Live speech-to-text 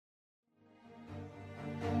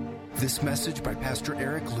This message by Pastor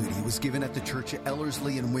Eric Ludy was given at the church at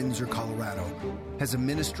Ellerslie in Windsor, Colorado. As a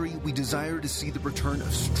ministry, we desire to see the return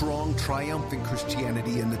of strong, triumphant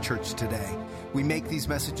Christianity in the church today. We make these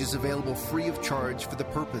messages available free of charge for the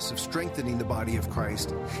purpose of strengthening the body of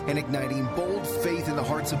Christ and igniting bold faith in the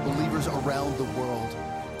hearts of believers around the world.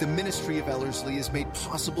 The ministry of Ellerslie is made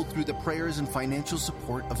possible through the prayers and financial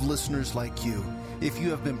support of listeners like you. If you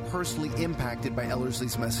have been personally impacted by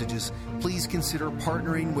Ellerslie's messages, please consider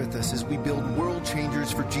partnering with us as we build world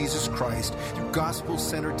changers for Jesus Christ through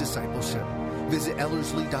gospel-centered discipleship. Visit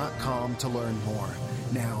Ellerslie.com to learn more.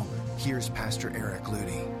 Now, here's Pastor Eric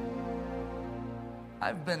Ludy.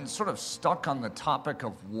 I've been sort of stuck on the topic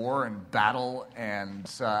of war and battle, and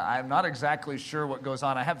I'm not exactly sure what goes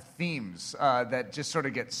on. I have themes that just sort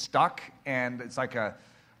of get stuck, and it's like a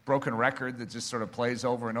broken record that just sort of plays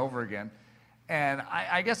over and over again. And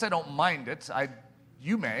I guess I don't mind it.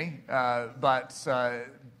 You may, but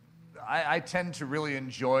I tend to really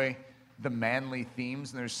enjoy the manly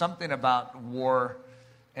themes, and there's something about war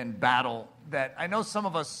and battle that I know some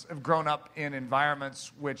of us have grown up in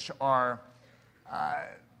environments which are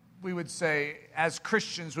we would say, as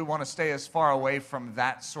Christians, we want to stay as far away from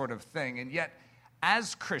that sort of thing. And yet,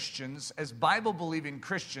 as Christians, as Bible-believing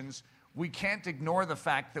Christians, we can't ignore the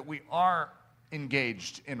fact that we are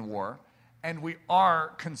engaged in war, and we are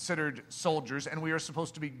considered soldiers, and we are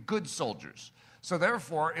supposed to be good soldiers. So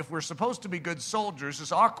therefore, if we're supposed to be good soldiers,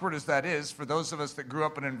 as awkward as that is for those of us that grew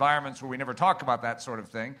up in environments where we never talk about that sort of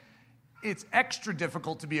thing, it's extra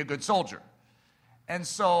difficult to be a good soldier. And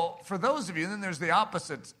so for those of you, then there's the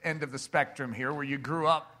opposite end of the spectrum here, where you grew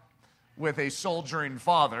up with a soldiering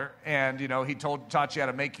father, and he taught you how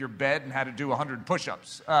to make your bed and how to do 100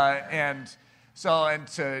 push-ups, and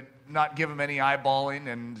to not give him any eyeballing,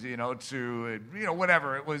 and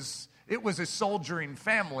whatever. It was a soldiering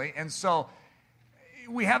family, and so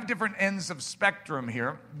we have different ends of spectrum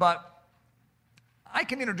here. But I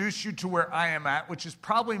can introduce you to where I am at, which is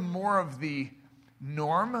probably more of the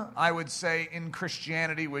norm, I would say, in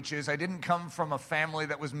Christianity, which is I didn't come from a family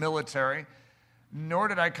that was military, nor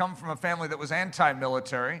did I come from a family that was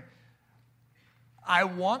anti-military. I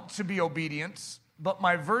want to be obedient, but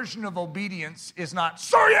my version of obedience is not,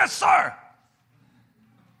 sir, yes, sir.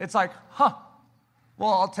 It's like,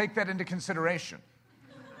 well, I'll take that into consideration.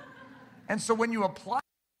 And so when you apply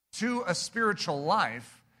it to a spiritual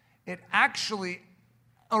life, it actually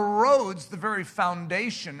erodes the very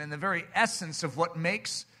foundation and the very essence of what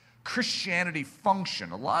makes Christianity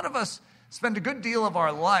function. A lot of us spend a good deal of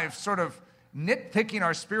our life sort of nitpicking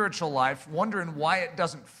our spiritual life, wondering why it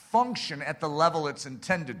doesn't function at the level it's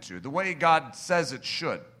intended to, the way God says it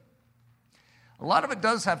should. A lot of it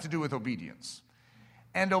does have to do with obedience.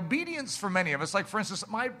 And obedience for many of us, like for instance,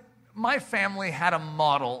 my family had a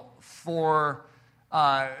model for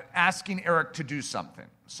asking Eric to do something.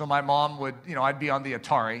 So my mom would, I'd be on the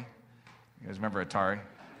Atari. You guys remember Atari?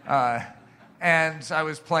 And I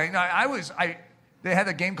was playing. They had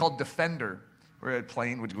a game called Defender, where a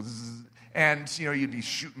plane would go zzz, and you'd be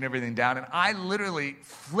shooting everything down. And I literally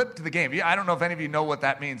flipped the game. I don't know if any of you know what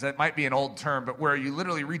that means. That might be an old term, but where you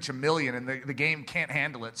literally reach 1 million and the game can't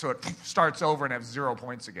handle it, so it starts over and has 0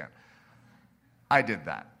 points again. I did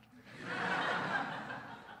that.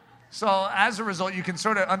 So as a result, you can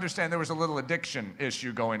sort of understand there was a little addiction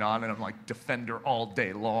issue going on, and I'm like, Defender all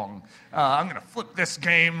day long. I'm going to flip this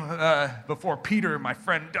game before Peter, my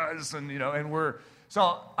friend, does, and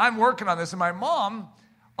so I'm working on this, and my mom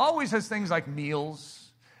always has things like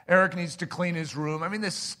meals. Eric needs to clean his room. I mean,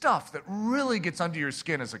 this stuff that really gets under your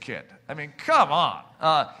skin as a kid. I mean, come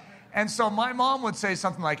on. And so my mom would say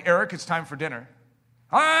something like, Eric, it's time for dinner.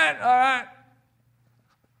 All right.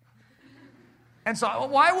 And so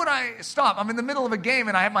why would I stop? I'm in the middle of a game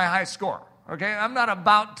and I have my high score, okay? I'm not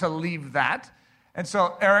about to leave that. And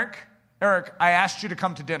so, Eric, I asked you to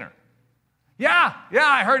come to dinner. Yeah,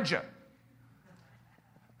 I heard you.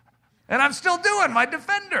 And I'm still doing my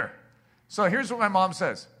Defender. So here's what my mom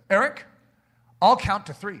says. Eric, I'll count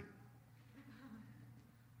to 3.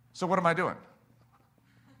 So what am I doing?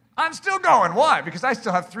 I'm still going. Why? Because I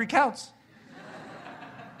still have 3 counts.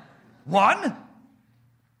 1,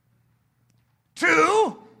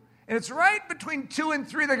 2, and it's right between 2 and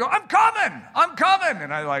 3. They go, I'm coming.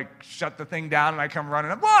 And I shut the thing down and I come running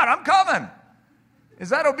up. What? I'm coming. Is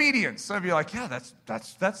that obedience? Some of you are like, yeah,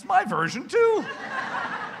 that's my version too.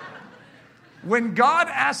 When God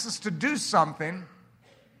asks us to do something,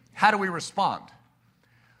 how do we respond?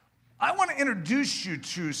 I want to introduce you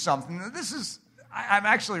to something. I'm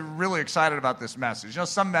actually really excited about this message.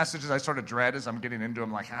 Some messages I sort of dread as I'm getting into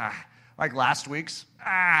them, like, like last week's.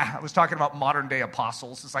 I was talking about modern-day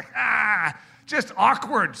apostles. It's like, just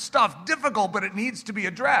awkward stuff, difficult, but it needs to be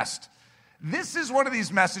addressed. This is one of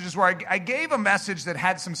these messages where I gave a message that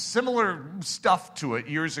had some similar stuff to it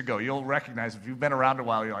years ago. You'll recognize if you've been around a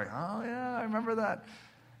while, you're like, oh yeah, I remember that.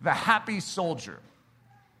 The happy soldier.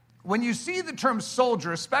 When you see the term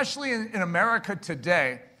soldier, especially in America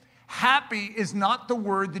today, happy is not the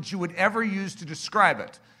word that you would ever use to describe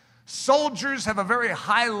it. Soldiers have a very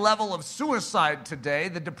high level of suicide today.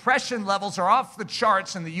 The depression levels are off the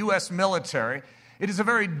charts in the U.S. military. It is a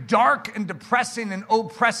very dark and depressing and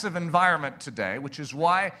oppressive environment today, which is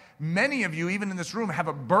why many of you, even in this room, have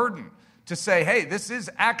a burden to say, hey, this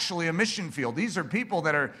is actually a mission field. These are people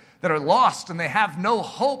that are lost and they have no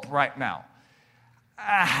hope right now.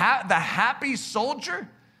 The happy soldier?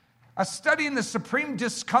 A study in the supreme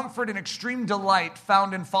discomfort and extreme delight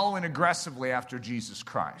found in following aggressively after Jesus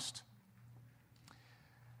Christ.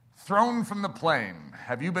 Thrown from the plane.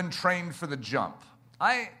 Have you been trained for the jump?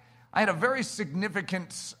 I had a very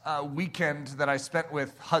significant weekend that I spent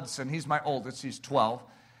with Hudson. He's my oldest. He's 12.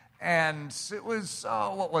 And it was,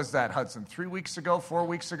 what was that, Hudson? 4 weeks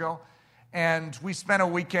ago? And we spent a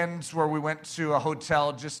weekend where we went to a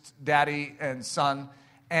hotel, just daddy and son.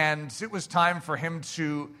 And it was time for him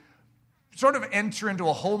to sort of enter into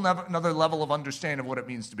a whole another level of understanding of what it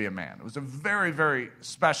means to be a man. It was a very, very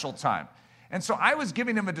special time. And so I was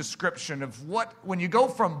giving him a description of when you go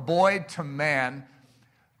from boy to man,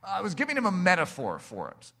 I was giving him a metaphor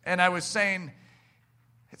for it. And I was saying,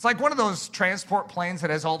 it's like one of those transport planes that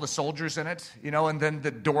has all the soldiers in it, and then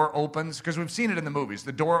the door opens, because we've seen it in the movies.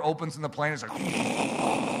 The door opens in the plane, it's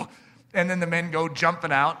like, and then the men go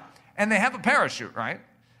jumping out, and they have a parachute, right?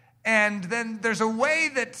 And then there's a way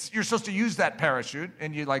that you're supposed to use that parachute,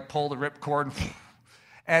 and you like pull the ripcord,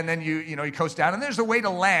 and then you coast down. And there's a way to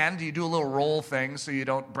land. You do a little roll thing so you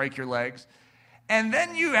don't break your legs. And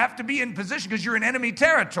then you have to be in position because you're in enemy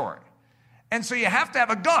territory. And so you have to have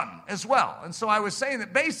a gun as well. And so I was saying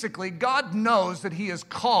that basically God knows that he is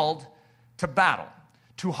called to battle,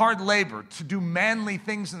 to hard labor, to do manly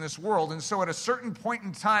things in this world. And so at a certain point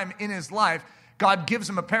in time in his life, God gives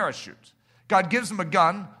him a parachute. God gives him a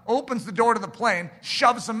gun, opens the door to the plane,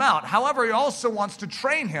 shoves him out. However, he also wants to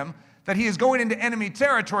train him that he is going into enemy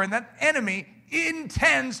territory and that enemy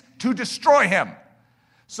intends to destroy him.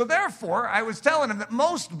 So therefore, I was telling him that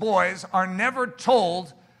most boys are never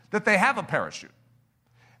told that they have a parachute,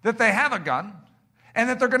 that they have a gun, and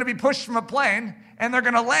that they're going to be pushed from a plane and they're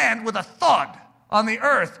going to land with a thud on the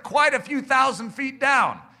earth quite a few thousand feet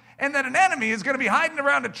down. And that an enemy is going to be hiding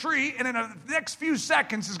around a tree and in the next few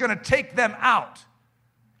seconds is going to take them out.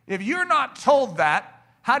 If you're not told that,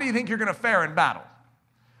 how do you think you're going to fare in battle?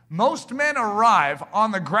 Most men arrive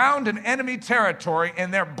on the ground in enemy territory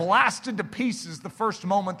and they're blasted to pieces the first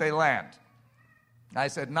moment they land. I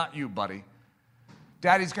said, not you, buddy.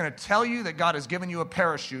 Daddy's going to tell you that God has given you a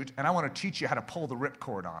parachute, and I want to teach you how to pull the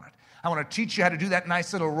ripcord on it. I want to teach you how to do that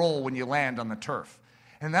nice little roll when you land on the turf.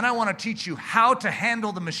 And then I want to teach you how to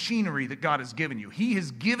handle the machinery that God has given you. He has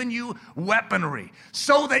given you weaponry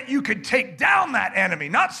so that you could take down that enemy,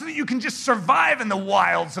 not so that you can just survive in the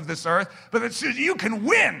wilds of this earth, but that so you can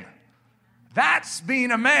win. That's being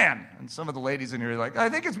a man. And some of the ladies in here are like, I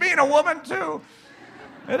think it's being a woman too.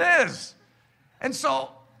 It is. And so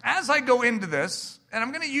as I go into this, and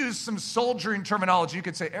I'm going to use some soldiering terminology. You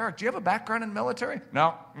could say, Eric, do you have a background in the military?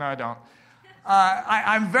 No, I don't.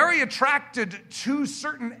 I'm very attracted to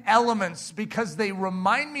certain elements because they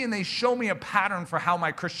remind me and they show me a pattern for how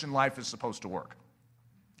my Christian life is supposed to work.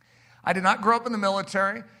 I did not grow up in the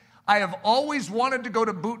military. I have always wanted to go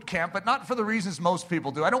to boot camp, but not for the reasons most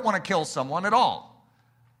people do. I don't want to kill someone at all.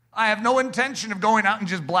 I have no intention of going out and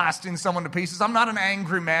just blasting someone to pieces. I'm not an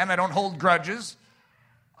angry man. I don't hold grudges.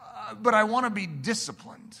 But I want to be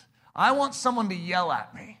disciplined. I want someone to yell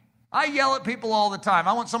at me. I yell at people all the time.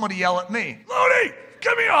 I want someone to yell at me. Lodi,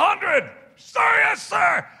 give me 100. Sir, yes,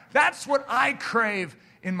 sir. That's what I crave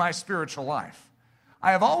in my spiritual life.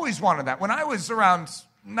 I have always wanted that. When I was around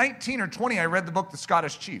 19 or 20, I read the book, The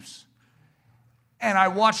Scottish Chiefs. And I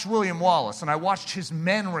watched William Wallace, and I watched his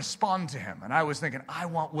men respond to him. And I was thinking, I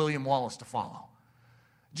want William Wallace to follow.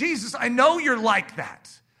 Jesus, I know you're like that.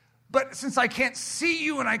 But since I can't see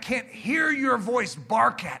you and I can't hear your voice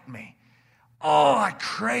bark at me, I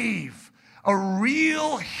crave a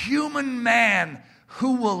real human man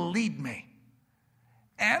who will lead me.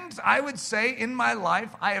 And I would say in my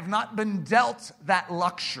life, I have not been dealt that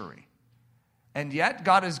luxury. And yet,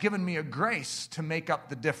 God has given me a grace to make up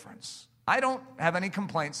the difference. I don't have any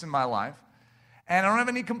complaints in my life. And I don't have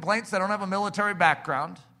any complaints that I don't have a military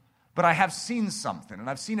background. But I have seen something, and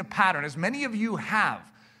I've seen a pattern, as many of you have.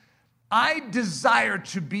 I desire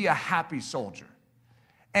to be a happy soldier.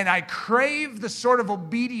 And I crave the sort of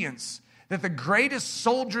obedience that the greatest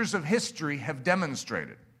soldiers of history have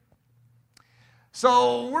demonstrated.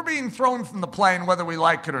 So we're being thrown from the plane whether we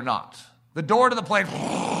like it or not. The door to the plane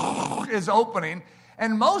is opening,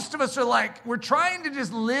 and most of us are like, we're trying to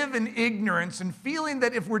just live in ignorance and feeling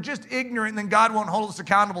that if we're just ignorant, then God won't hold us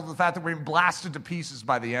accountable to the fact that we're being blasted to pieces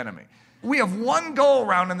by the enemy. We have one go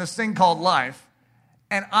around in this thing called life,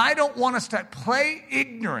 and I don't want us to play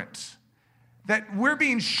ignorant that we're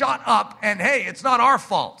being shot up and, hey, it's not our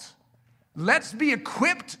fault. Let's be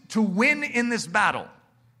equipped to win in this battle.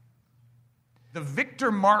 The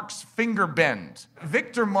Victor Marx finger bend.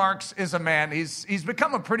 Victor Marx is a man, he's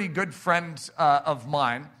become a pretty good friend of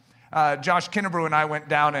mine. Josh Kinnebrew and I went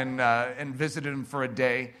down and visited him for a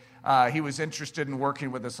day. He was interested in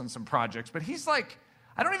working with us on some projects. But he's like,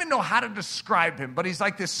 I don't even know how to describe him, but he's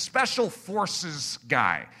like this special forces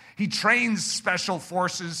guy. He trains special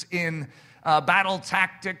forces in battle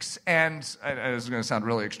tactics and, it's going to sound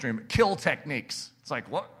really extreme, kill techniques. It's like,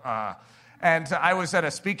 what? And I was at a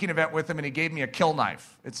speaking event with him, and he gave me a kill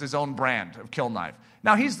knife. It's his own brand of kill knife.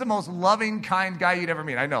 Now, he's the most loving, kind guy you'd ever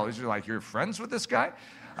meet. I know. You're like, you're friends with this guy?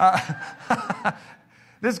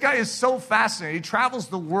 This guy is so fascinating. He travels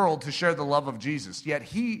the world to share the love of Jesus. Yet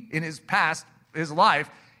he, in his past, his life,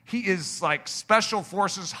 he is like special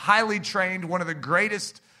forces, highly trained, one of the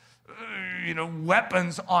greatest,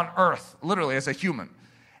 weapons on earth, literally, as a human.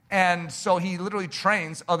 And so he literally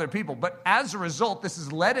trains other people. But as a result, this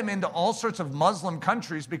has led him into all sorts of Muslim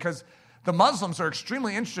countries because the Muslims are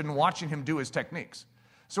extremely interested in watching him do his techniques.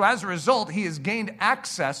 So as a result, he has gained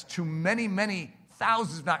access to many, many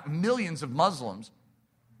thousands, if not millions of Muslims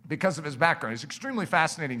because of his background. He's an extremely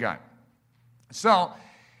fascinating guy. So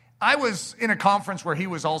I was in a conference where he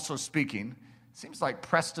was also speaking. It seems like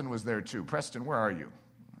Preston was there too. Preston, where are you?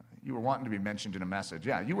 You were wanting to be mentioned in a message.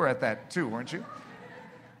 Yeah, you were at that too, weren't you?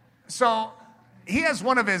 So he has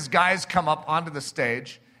one of his guys come up onto the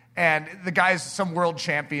stage, and the guy's some world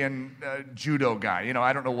champion judo guy.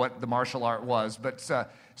 I don't know what the martial art was, but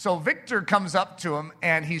so Victor comes up to him,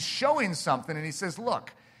 and he's showing something, and he says,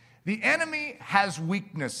 look, the enemy has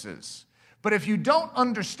weaknesses, but if you don't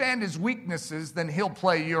understand his weaknesses, then he'll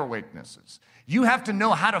play your weaknesses. You have to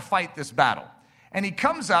know how to fight this battle. And he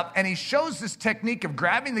comes up, and he shows this technique of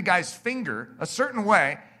grabbing the guy's finger a certain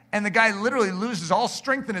way, and the guy literally loses all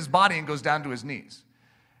strength in his body and goes down to his knees.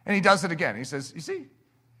 And he does it again. He says, you see,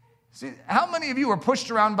 how many of you are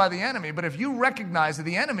pushed around by the enemy, but if you recognize that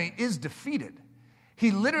the enemy is defeated,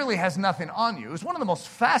 he literally has nothing on you. It was one of the most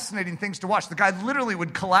fascinating things to watch. The guy literally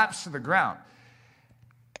would collapse to the ground.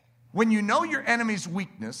 When you know your enemy's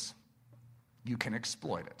weakness, you can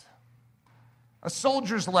exploit it. A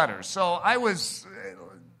soldier's letter. So I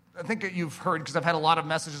think that you've heard, because I've had a lot of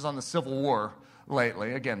messages on the Civil War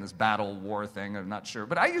lately. Again, this battle war thing, I'm not sure.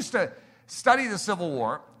 But I used to study the Civil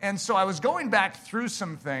War, and so I was going back through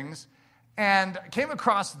some things and came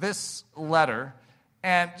across this letter,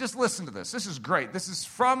 and just listen to this. This is great. This is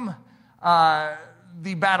from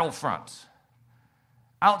the battlefront.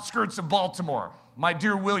 Outskirts of Baltimore. My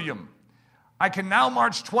dear William, I can now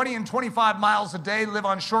march 20 and 25 miles a day, live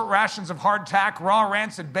on short rations of hardtack, raw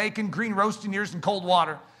rancid bacon, green roasting ears, and cold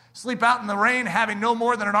water. Sleep out in the rain, having no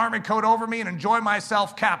more than an army coat over me, and enjoy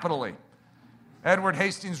myself capitally. Edward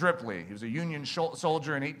Hastings Ripley. He was a Union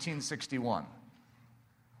soldier in 1861.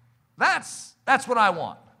 That's what I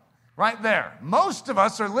want, right there. Most of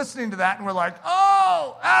us are listening to that, and we're like,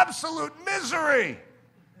 oh, absolute misery.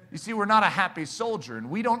 You see, we're not a happy soldier, and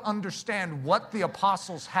we don't understand what the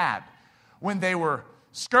apostles had when they were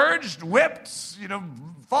scourged, whipped,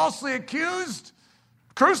 falsely accused,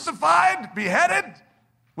 crucified, beheaded,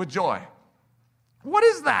 with joy. What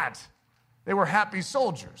is that? They were happy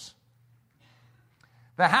soldiers.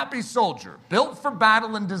 The happy soldier, built for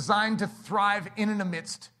battle and designed to thrive in and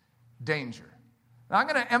amidst danger. Now, I'm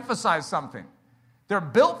going to emphasize something. They're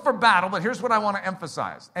built for battle, but here's what I want to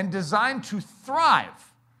emphasize. And designed to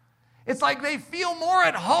thrive. It's like they feel more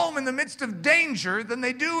at home in the midst of danger than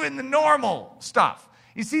they do in the normal stuff.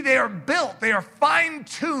 You see, they are built, they are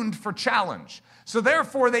fine-tuned for challenge. So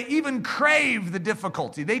therefore, they even crave the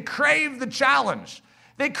difficulty. They crave the challenge.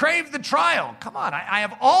 They crave the trial. Come on, I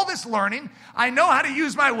have all this learning. I know how to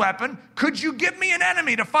use my weapon. Could you give me an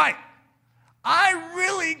enemy to fight? I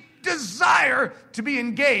really desire to be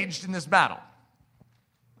engaged in this battle.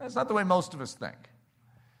 That's not the way most of us think.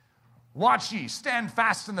 Watch ye, stand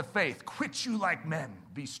fast in the faith, quit you like men,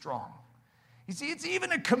 be strong. You see, it's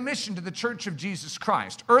even a commission to the Church of Jesus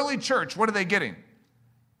Christ. Early church, what are they getting?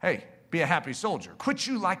 Hey, be a happy soldier. Quit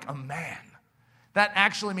you like a man. That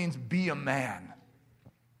actually means be a man.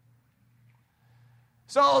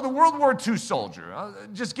 So the World War II soldier, I'll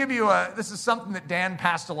just give you this is something that Dan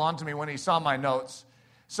passed along to me when he saw my notes.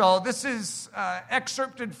 So this is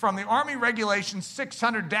excerpted from the Army Regulations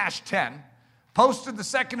 600-10, posted the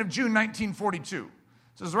 2nd of June, 1942.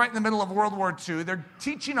 So it's right in the middle of World War II. They're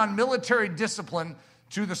teaching on military discipline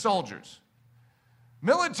to the soldiers.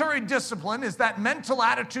 Military discipline is that mental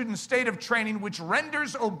attitude and state of training which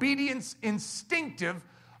renders obedience instinctive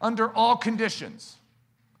under all conditions.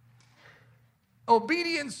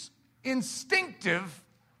 Obedience instinctive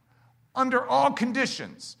under all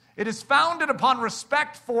conditions. It is founded upon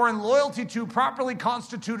respect for and loyalty to properly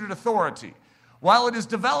constituted authority. While it is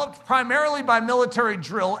developed primarily by military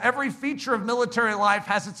drill, every feature of military life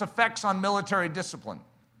has its effects on military discipline.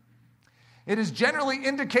 It is generally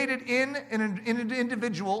indicated in an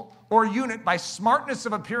individual or unit by smartness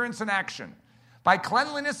of appearance and action, by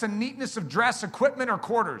cleanliness and neatness of dress, equipment, or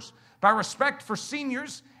quarters, by respect for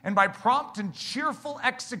seniors, and by prompt and cheerful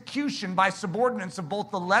execution by subordinates of both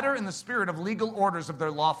the letter and the spirit of legal orders of their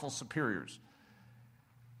lawful superiors.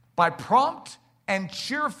 By prompt and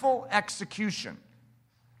cheerful execution.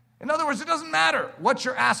 In other words, it doesn't matter what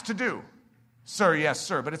you're asked to do. Sir, yes,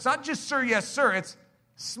 sir. But it's not just sir, yes, sir. It's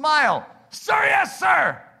smile. Sir, yes,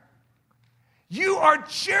 sir. You are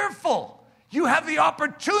cheerful. You have the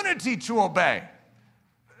opportunity to obey.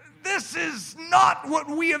 This is not what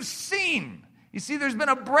we have seen. You see, there's been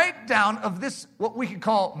a breakdown of this, what we could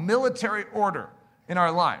call military order in our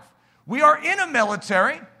life. We are in a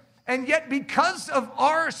military, and yet because of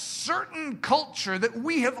our certain culture that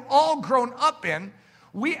we have all grown up in,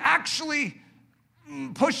 we actually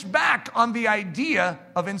push back on the idea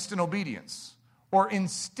of instant obedience or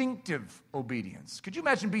instinctive obedience. Could you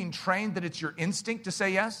imagine being trained that it's your instinct to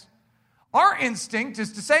say yes? Our instinct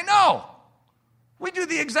is to say no. We do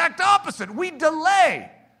the exact opposite. We delay.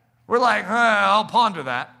 We're like, I'll ponder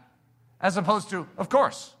that. As opposed to, of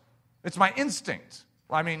course, it's my instinct.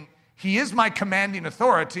 Well, I mean, he is my commanding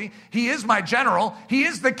authority. He is my general. He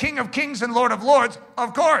is the King of Kings and Lord of Lords.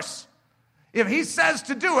 Of course. If he says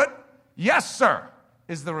to do it, yes, sir,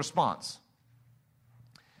 is the response.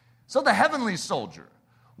 So the heavenly soldier,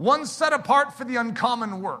 one set apart for the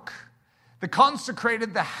uncommon work, the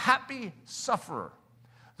consecrated, the happy sufferer,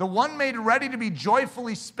 the one made ready to be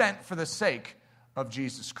joyfully spent for the sake of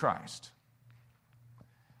Jesus Christ.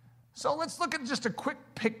 So let's look at just a quick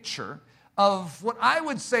picture of what I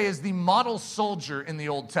would say is the model soldier in the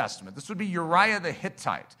Old Testament. This would be Uriah the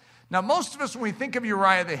Hittite. Now, most of us, when we think of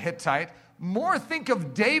Uriah the Hittite, more think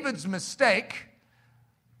of David's mistake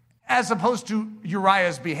as opposed to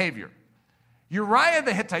Uriah's behavior. Uriah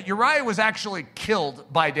the Hittite, Uriah was actually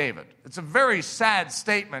killed by David. It's a very sad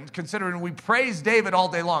statement considering we praise David all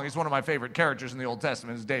day long. He's one of my favorite characters in the Old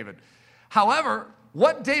Testament is David. However,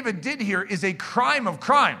 what David did here is a crime of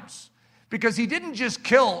crimes because he didn't just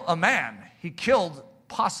kill a man. He killed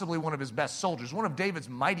possibly one of his best soldiers. One of David's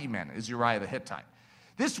mighty men is Uriah the Hittite.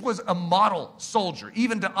 This was a model soldier,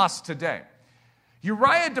 even to us today.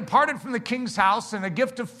 Uriah departed from the king's house, and a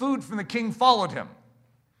gift of food from the king followed him.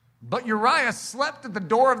 But Uriah slept at the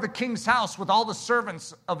door of the king's house with all the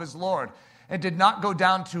servants of his lord, and did not go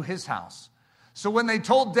down to his house. So when they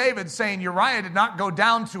told David, saying, Uriah did not go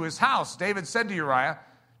down to his house, David said to Uriah,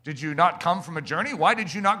 did you not come from a journey? Why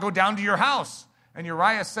did you not go down to your house? And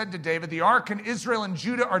Uriah said to David, the ark and Israel and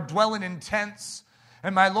Judah are dwelling in tents,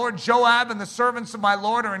 and my lord Joab and the servants of my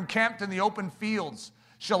lord are encamped in the open fields.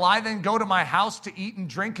 Shall I then go to my house to eat and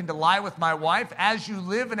drink and to lie with my wife? As you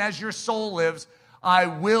live and as your soul lives, I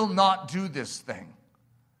will not do this thing.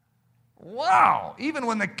 Wow. Even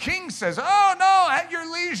when the king says, oh no, at your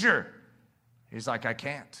leisure. He's like, I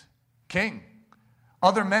can't. King,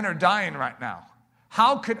 other men are dying right now.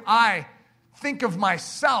 How could I think of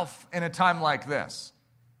myself in a time like this?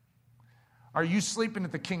 Are you sleeping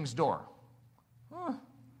at the king's door? Huh.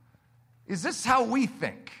 Is this how we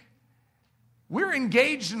think? We're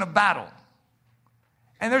engaged in a battle.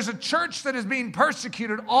 And there's a church that is being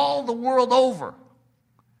persecuted all the world over.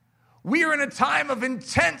 We are in a time of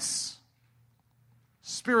intense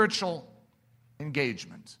spiritual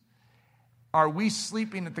engagement. Are we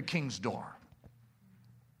sleeping at the king's door?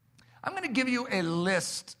 I'm going to give you a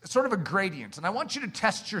list, sort of a gradient, and I want you to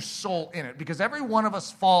test your soul in it because every one of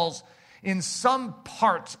us falls in some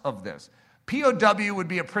part of this. POW would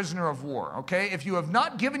be a prisoner of war, okay? If you have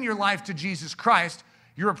not given your life to Jesus Christ,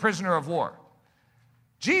 you're a prisoner of war.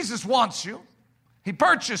 Jesus wants you. He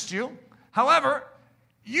purchased you. However,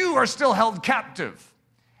 you are still held captive.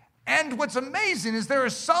 And what's amazing is there are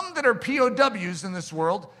some that are POWs in this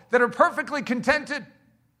world that are perfectly contented.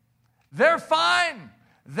 They're fine.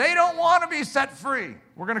 They don't want to be set free.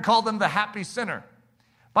 We're going to call them the happy sinner.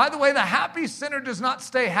 By the way, the happy sinner does not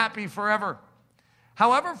stay happy forever.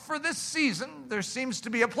 However, for this season, there seems to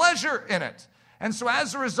be a pleasure in it. And so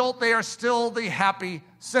as a result, they are still the happy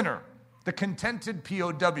sinner, the contented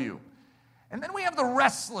POW. And then we have the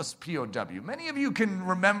restless POW. Many of you can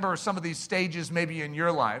remember some of these stages maybe in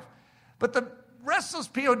your life. But the restless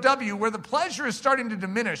POW, where the pleasure is starting to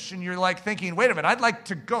diminish and you're like thinking, wait a minute, I'd like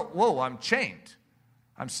to go. Whoa, I'm chained.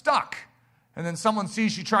 I'm stuck. And then someone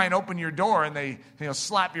sees you try and open your door and they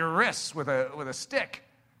slap your wrists with a stick.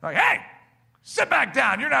 Like, hey, sit back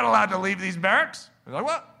down. You're not allowed to leave these barracks. You're like,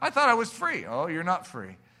 well, I thought I was free. Oh, you're not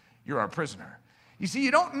free. You're a prisoner. You see,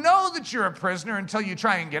 you don't know that you're a prisoner until you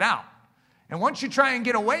try and get out. And once you try and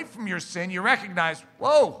get away from your sin, you recognize,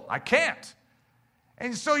 whoa, I can't.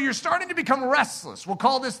 And so you're starting to become restless. We'll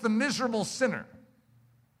call this the miserable sinner.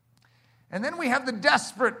 And then we have the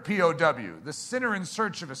desperate POW, the sinner in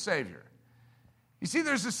search of a Savior. You see,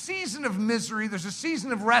 there's a season of misery, there's a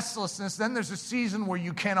season of restlessness, then there's a season where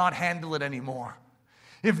you cannot handle it anymore.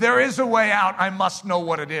 If there is a way out, I must know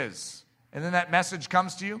what it is. And then that message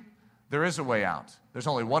comes to you, there is a way out. There's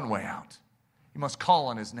only one way out. You must call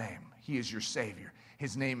on His name. He is your Savior.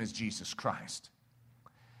 His name is Jesus Christ.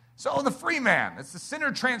 So the free man, it's the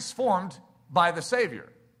sinner transformed by the Savior.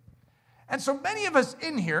 And so many of us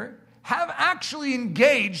in here have actually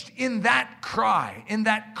engaged in that cry, in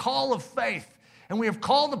that call of faith. And we have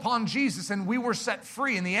called upon Jesus and we were set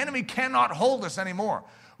free, and the enemy cannot hold us anymore.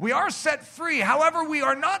 We are set free. However, we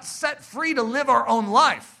are not set free to live our own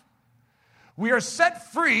life. We are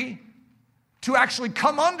set free to actually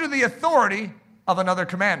come under the authority of another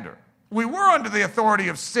commander. We were under the authority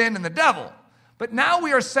of sin and the devil, but now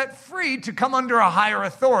we are set free to come under a higher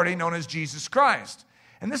authority known as Jesus Christ.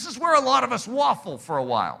 And this is where a lot of us waffle for a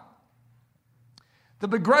while. The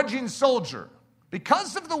begrudging soldier.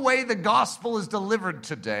 Because of the way the gospel is delivered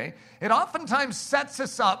today, it oftentimes sets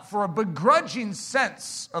us up for a begrudging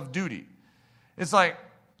sense of duty. It's like,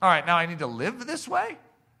 all right, now I need to live this way?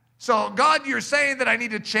 So, God, you're saying that I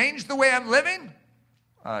need to change the way I'm living?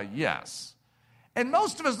 Yes. And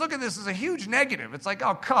most of us look at this as a huge negative. It's like,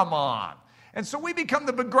 oh, come on. And so we become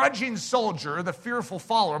the begrudging soldier, the fearful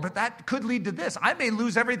follower, but that could lead to this. I may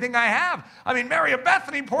lose everything I have. I mean, Mary of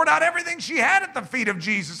Bethany poured out everything she had at the feet of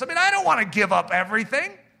Jesus. I mean, I don't want to give up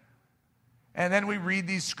everything. And then we read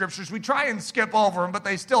these scriptures. We try and skip over them, but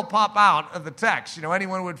they still pop out of the text.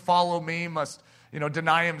 Anyone who would follow me must,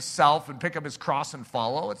 deny himself and pick up his cross and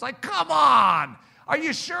follow. It's like, come on. Are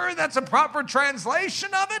you sure that's a proper translation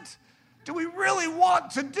of it? Do we really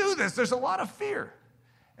want to do this? There's a lot of fear.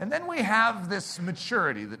 And then we have this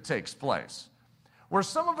maturity that takes place, where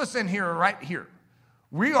some of us in here are right here.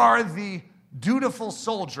 We are the dutiful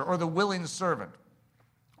soldier or the willing servant.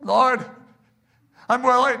 Lord, I'm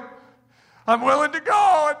willing. I'm willing to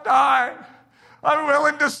go and die. I'm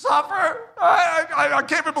willing to suffer. I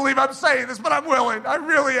can't even believe I'm saying this, but I'm willing. I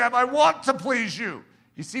really am. I want to please you.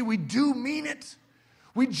 You see, we do mean it.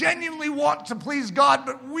 We genuinely want to please God,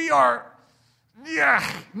 but we are,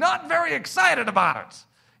 not very excited about it.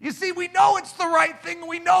 You see, we know it's the right thing.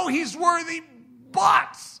 We know He's worthy,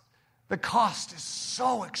 but the cost is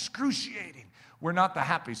so excruciating. We're not the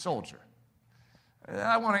happy soldier.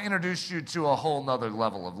 I want to introduce you to a whole nother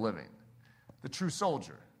level of living. The true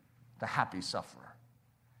soldier, the happy sufferer.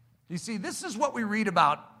 You see, this is what we read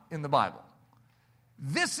about in the Bible.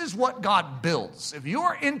 This is what God builds. If you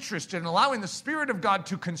are interested in allowing the Spirit of God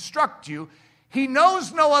to construct you, He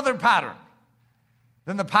knows no other pattern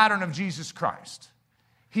than the pattern of Jesus Christ.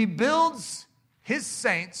 He builds His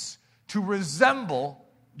saints to resemble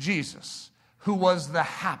Jesus, who was the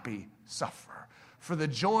happy sufferer. For the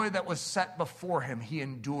joy that was set before Him, He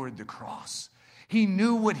endured the cross. He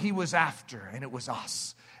knew what He was after, and it was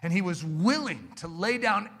us. And He was willing to lay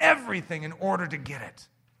down everything in order to get it.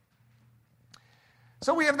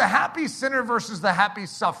 So we have the happy sinner versus the happy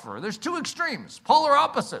sufferer. There's two extremes, polar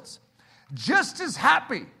opposites. Just as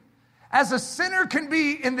happy as a sinner can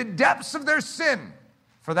be in the depths of their sin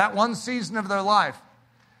for that one season of their life,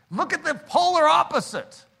 look at the polar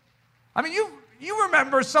opposite. I mean, you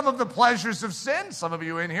remember some of the pleasures of sin. Some of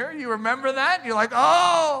you in here, you remember that? You're like,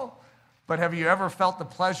 oh. But have you ever felt the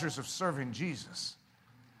pleasures of serving Jesus?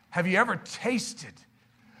 Have you ever tasted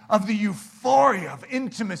of the euphoria of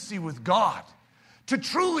intimacy with God? To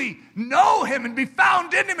truly know Him and be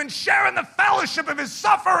found in Him and share in the fellowship of His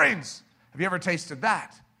sufferings. Have you ever tasted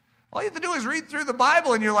that? All you have to do is read through the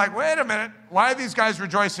Bible and you're like, wait a minute, why are these guys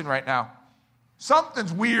rejoicing right now?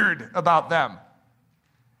 Something's weird about them.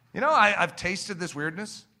 I've tasted this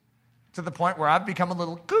weirdness to the point where I've become a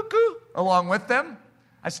little cuckoo along with them.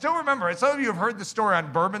 I still remember it. Some of you have heard the story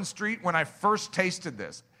on Bourbon Street when I first tasted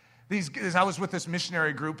this. I was with this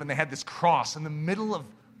missionary group, and they had this cross in the middle of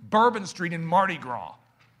Bourbon Street in Mardi Gras.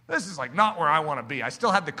 This is like not where I want to be. I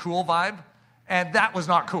still had the cool vibe, and that was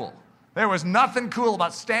not cool. There was nothing cool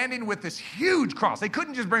about standing with this huge cross. They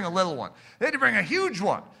couldn't just bring a little one. They had to bring a huge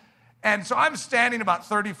one. And so I'm standing about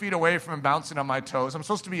 30 feet away from him, bouncing on my toes. I'm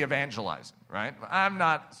supposed to be evangelizing, right? I'm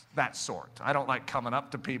not that sort. I don't like coming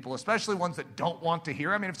up to people, especially ones that don't want to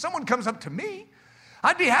hear. I mean, if someone comes up to me,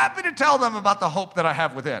 I'd be happy to tell them about the hope that I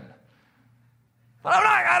have within. But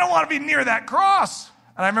I don't want to be near that cross.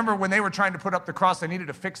 And I remember when they were trying to put up the cross, they needed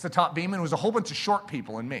to fix the top beam, and it was a whole bunch of short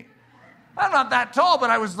people and me. I'm not that tall, but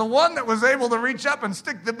I was the one that was able to reach up and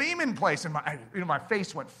stick the beam in place. And my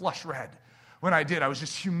face went flush red when I did. I was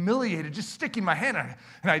just humiliated, just sticking my hand,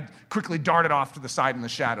 and I quickly darted off to the side in the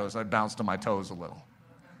shadows. I bounced on my toes a little.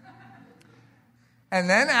 And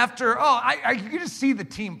then after, you could just see the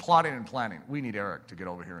team plotting and planning. We need Eric to get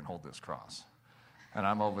over here and hold this cross. And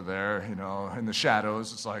I'm over there, in the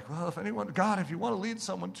shadows. It's like, well, if you want to lead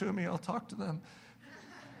someone to me, I'll talk to them.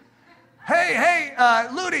 Hey,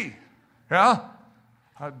 Ludi. Yeah?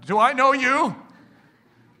 Do I know you? Do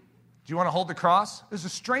you want to hold the cross? This is the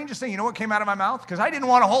strangest thing. You know what came out of my mouth? Because I didn't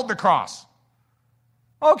want to hold the cross.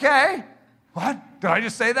 Okay. What? Did I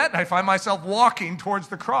just say that? I find myself walking towards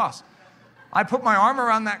the cross. I put my arm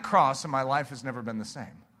around that cross, and my life has never been the same.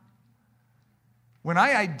 When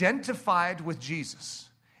I identified with Jesus,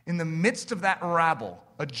 in the midst of that rabble,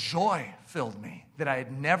 a joy filled me that I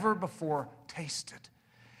had never before tasted.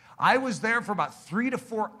 I was there for about 3 to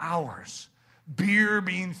 4 hours. Beer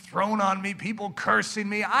being thrown on me, people cursing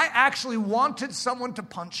me. I actually wanted someone to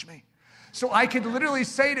punch me. So I could literally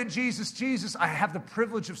say to Jesus, Jesus, I have the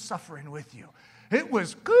privilege of suffering with you. It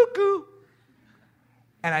was cuckoo.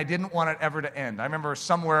 And I didn't want it ever to end. I remember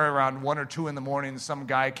somewhere around 1 or 2 in the morning, some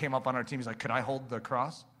guy came up on our team. He's like, could I hold the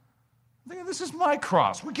cross? I'm thinking, this is my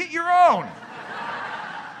cross. Well, get your own.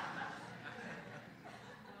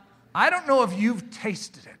 I don't know if you've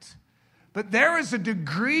tasted it, but there is a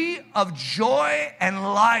degree of joy and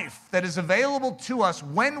life that is available to us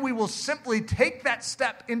when we will simply take that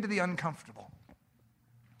step into the uncomfortable.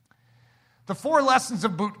 The 4 lessons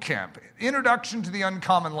of boot camp, introduction to the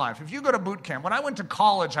uncommon life. If you go to boot camp, when I went to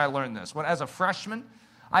college, I learned this. As a freshman,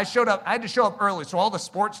 I had to show up early, so all the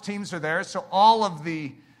sports teams are there. So all of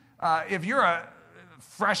the, if you're a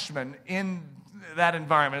freshman in that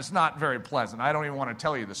environment, it's not very pleasant. I don't even want to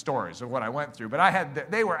tell you the stories of what I went through, but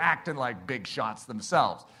they were acting like big shots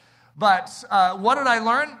themselves. But what did I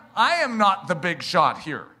learn? I am not the big shot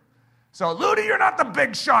here. So, Ludi, you're not the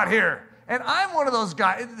big shot here. And I'm one of those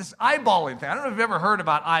guys, this eyeballing thing. I don't know if you've ever heard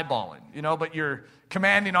about eyeballing, but your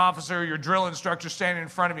commanding officer, your drill instructor standing in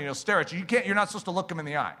front of you, he'll stare at you. You're not supposed to look him in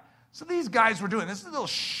the eye. So these guys were doing this. This is a little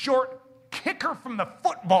short kicker from the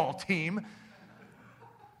football team.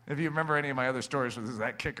 If you remember any of my other stories, this is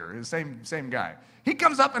that kicker, the same guy. He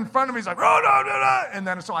comes up in front of me, he's like, oh, no. And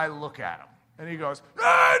then so I look at him, and he goes,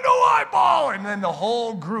 hey, no eyeball. And then the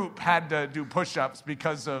whole group had to do push-ups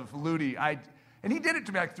because of Ludi. And he did it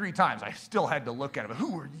to me like 3 times. I still had to look at him.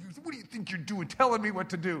 Who are you? What do you think you're doing, telling me what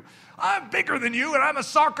to do? I'm bigger than you, and I'm a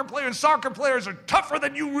soccer player, and soccer players are tougher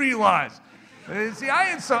than you realize. See, I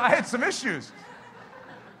had some issues.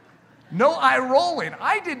 No eye rolling.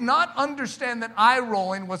 I did not understand that eye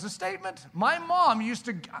rolling was a statement. My mom used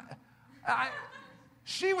to,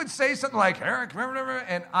 she would say something like, Eric, remember,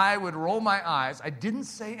 and I would roll my eyes. I didn't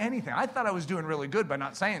say anything. I thought I was doing really good by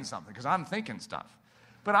not saying something because I'm thinking stuff.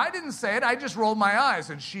 But I didn't say it. I just rolled my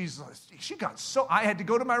eyes, and she got so, I had to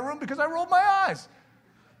go to my room because I rolled my eyes.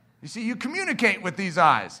 You see, you communicate with these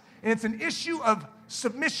eyes, and it's an issue of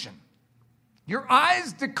submission. Your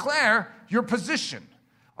eyes declare your position.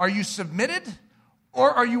 Are you submitted,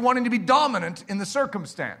 or are you wanting to be dominant in the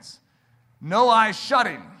circumstance? No eye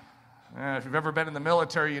shutting. If you've ever been in the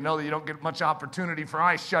military, you know that you don't get much opportunity for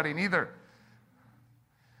eye shutting either.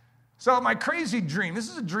 So my crazy dream, this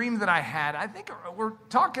is a dream that I had, I think we're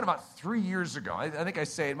talking about 3 years ago. I think I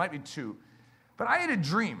say it might be 2. But I had a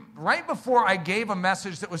dream. Right before I gave a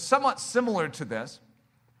message that was somewhat similar to this,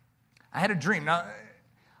 I had a dream. Now,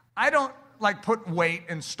 I don't put weight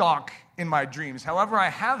and stock in my dreams. However, I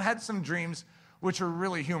have had some dreams which are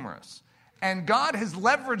really humorous. And God has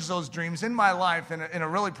leveraged those dreams in my life in a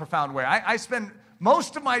really profound way. I spend,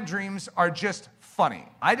 most of my dreams are just funny.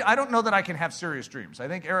 I don't know that I can have serious dreams. I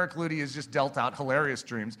think Eric Ludy has just dealt out hilarious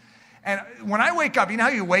dreams. And when I wake up, you know how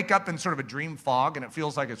you wake up in sort of a dream fog and it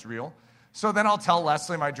feels like it's real? So then I'll tell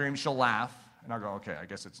Leslie my dream, she'll laugh, and I'll go, okay, I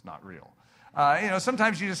guess it's not real.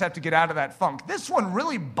 Sometimes you just have to get out of that funk. This one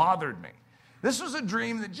really bothered me. This was a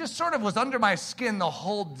dream that just sort of was under my skin the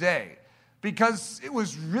whole day. because it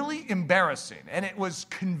was really embarrassing, and it was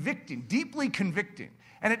convicting, deeply convicting.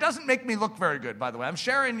 And it doesn't make me look very good, by the way. I'm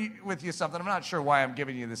sharing with you something. I'm not sure why I'm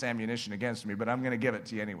giving you this ammunition against me, but I'm going to give it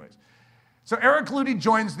to you anyways. So Eric Ludy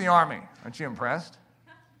joins the Army. Aren't you impressed?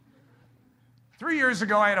 3 years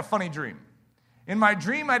ago, I had a funny dream. In my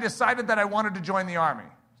dream, I decided that I wanted to join the Army.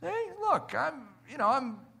 Hey, look, I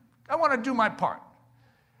want to do my part.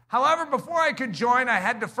 However, before I could join, I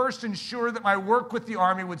had to first ensure that my work with the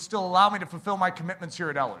Army would still allow me to fulfill my commitments here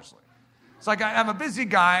at Ellerslie. It's like, I'm a busy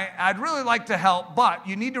guy. I'd really like to help, but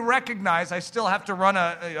you need to recognize I still have to run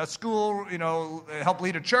a school, help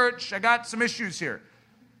lead a church. I got some issues here.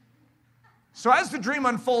 So as the dream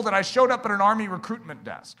unfolded, I showed up at an Army recruitment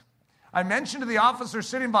desk. I mentioned to the officer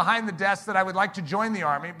sitting behind the desk that I would like to join the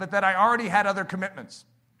Army, but that I already had other commitments.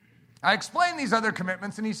 I explained these other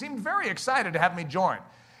commitments, and he seemed very excited to have me join,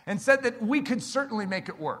 and said that we could certainly make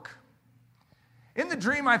it work. In the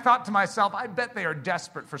dream, I thought to myself, I bet they are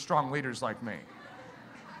desperate for strong leaders like me.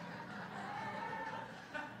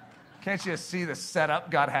 Can't you see the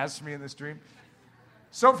setup God has for me in this dream?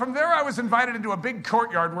 So from there, I was invited into a big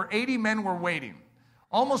courtyard where 80 men were waiting.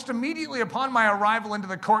 Almost immediately upon my arrival into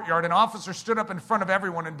the courtyard, an officer stood up in front of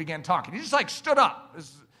everyone and began talking. He just stood up.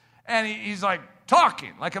 And he's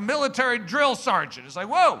talking like a military drill sergeant. It's like,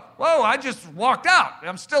 whoa, I just walked out.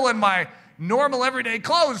 I'm still in my normal everyday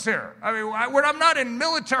clothes here. I'm not in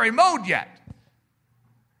military mode yet.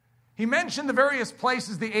 He mentioned the various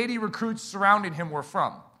places the 80 recruits surrounding him were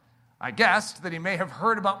from. I guessed that he may have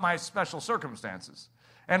heard about my special circumstances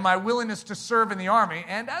and my willingness to serve in the Army,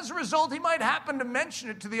 and as a result, he might happen to mention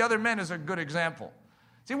it to the other men as a good example.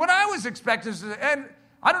 See, what I was expecting is, and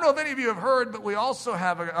I don't know if any of you have heard, but we also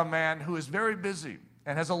have a man who is very busy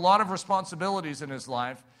and has a lot of responsibilities in his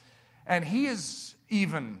life, and he has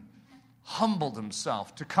even humbled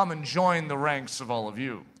himself to come and join the ranks of all of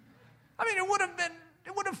you.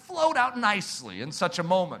 It would have flowed out nicely in such a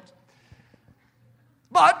moment.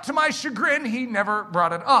 But to my chagrin, he never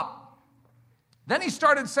brought it up. Then he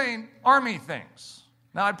started saying Army things.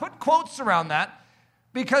 Now, I put quotes around that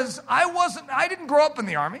because I didn't grow up in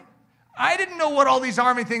the Army. I didn't know what all these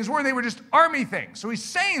Army things were. They were just Army things. So he's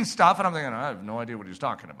saying stuff, and I'm thinking, I have no idea what he's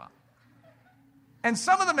talking about. And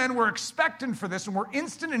some of the men were expectant for this and were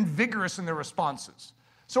instant and vigorous in their responses.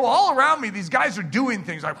 So all around me, these guys are doing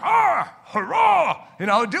things like, hurrah,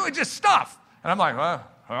 doing just stuff. And I'm like,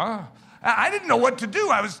 huh? I didn't know what to do.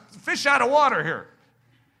 I was fish out of water here.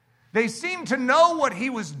 They seemed to know what he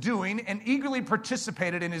was doing and eagerly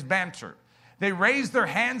participated in his banter. They raised their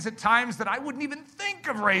hands at times that I wouldn't even think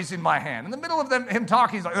of raising my hand. In the middle of him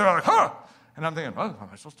talking, he's like, huh? And I'm thinking, am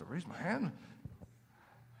I supposed to raise my hand?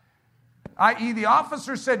 I.e., the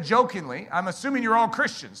officer said jokingly, I'm assuming you're all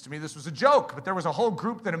Christians. To me, this was a joke, but there was a whole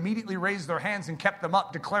group that immediately raised their hands and kept them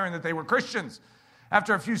up, declaring that they were Christians.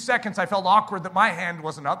 After a few seconds, I felt awkward that my hand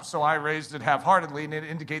wasn't up, so I raised it half-heartedly and it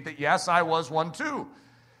indicated that, yes, I was one too.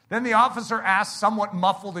 Then the officer asked, somewhat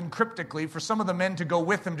muffled and cryptically, for some of the men to go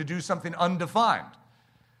with him to do something undefined.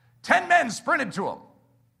 10 men sprinted to him.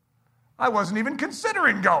 I wasn't even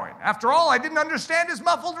considering going. After all, I didn't understand his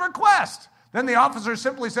muffled request. Then the officer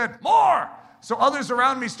simply said, more! So others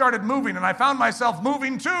around me started moving, and I found myself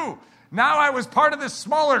moving too. Now I was part of this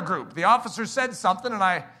smaller group. The officer said something, and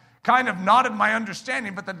I kind of nodded my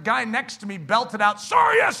understanding, but the guy next to me belted out,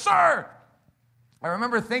 sir, yes, sir! I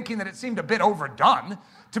remember thinking that it seemed a bit overdone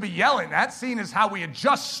to be yelling that, seeing as how we had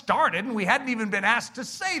just started, and we hadn't even been asked to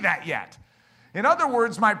say that yet. In other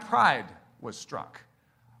words, my pride was struck.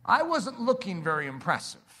 I wasn't looking very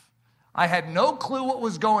impressive. I had no clue what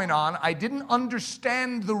was going on. I didn't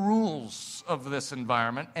understand the rules of this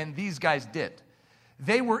environment, and these guys did.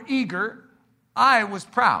 They were eager. I was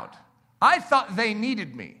proud. I thought they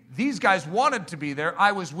needed me. These guys wanted to be there.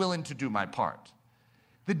 I was willing to do my part.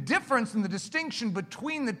 The difference and the distinction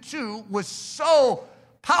between the two was so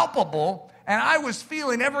palpable, and I was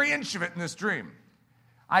feeling every inch of it in this dream.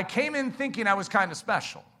 I came in thinking I was kind of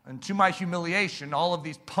special, and to my humiliation, all of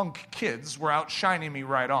these punk kids were outshining me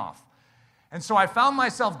right off. And so I found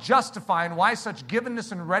myself justifying why such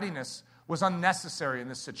givenness and readiness was unnecessary in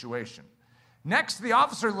this situation. Next, the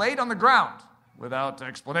officer laid on the ground without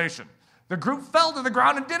explanation. The group fell to the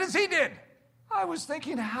ground and did as he did. I was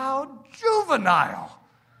thinking, how juvenile.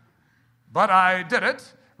 But I did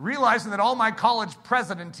it, realizing that all my college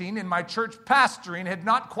presidenting and my church pastoring had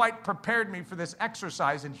not quite prepared me for this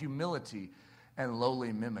exercise in humility and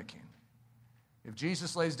lowly mimicking. If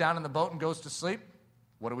Jesus lays down in the boat and goes to sleep,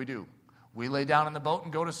 what do? We lay down in the boat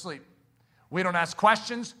and go to sleep. We don't ask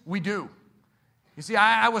questions, we do. You see,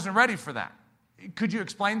 I wasn't ready for that. Could you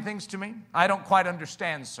explain things to me? I don't quite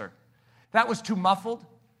understand, sir. That was too muffled.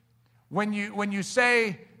 when you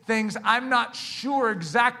say things, I'm not sure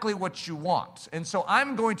exactly what you want, and so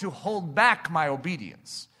I'm going to hold back my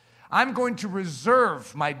obedience. I'm going to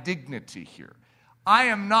reserve my dignity here. I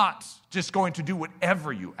am not just going to do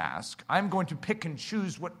whatever you ask. I'm going to pick and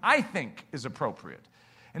choose what I think is appropriate.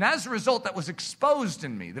 And as a result, that was exposed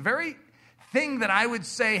in me. The very thing that I would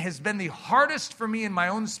say has been the hardest for me in my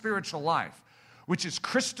own spiritual life, which is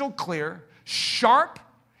crystal clear, sharp,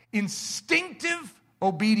 instinctive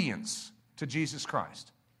obedience to Jesus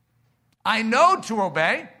Christ. I know to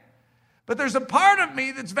obey, but there's a part of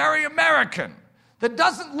me that's very American, that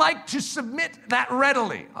doesn't like to submit that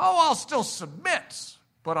readily. Oh, I'll still submit,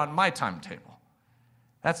 but on my timetable.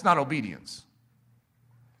 That's not obedience.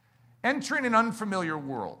 Entering an unfamiliar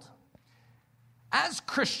world. As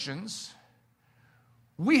Christians,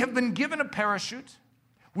 we have been given a parachute.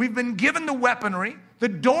 We've been given the weaponry. The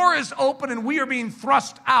door is open and we are being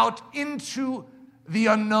thrust out into the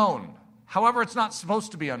unknown. However, it's not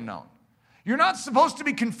supposed to be unknown. You're not supposed to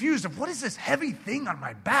be confused of, what is this heavy thing on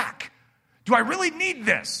my back? Do I really need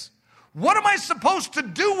this? What am I supposed to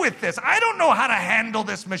do with this? I don't know how to handle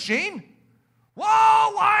this machine. Whoa,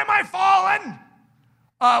 why am I falling?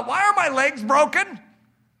 Why are my legs broken?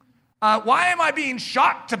 Why am I being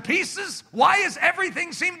shot to pieces? Why does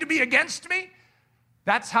everything seem to be against me?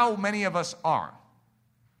 That's how many of us are.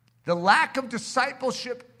 The lack of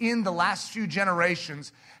discipleship in the last few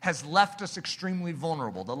generations has left us extremely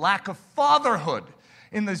vulnerable. The lack of fatherhood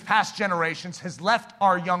in these past generations has left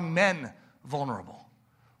our young men vulnerable.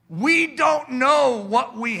 We don't know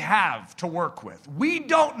what we have to work with. We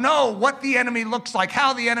don't know what the enemy looks like,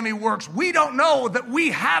 how the enemy works. We don't know that we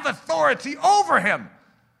have authority over him.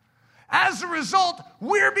 As a result,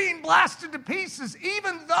 we're being blasted to pieces,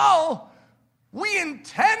 even though we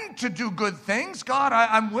intend to do good things. God,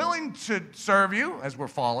 I'm willing to serve you, as we're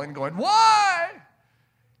falling, going, why?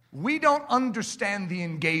 We don't understand the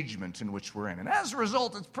engagement in which we're in. And as a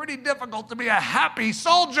result, it's pretty difficult to be a happy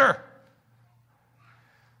soldier.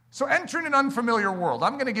 So entering an unfamiliar world.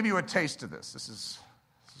 I'm going to give you a taste of this. This is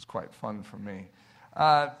quite fun for me.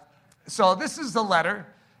 So this is the letter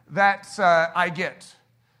that I get.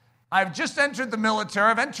 I've just entered the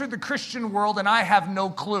military. I've entered the Christian world, and I have no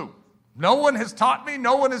clue. No one has taught me.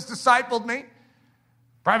 No one has discipled me.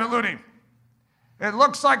 Private Looney, it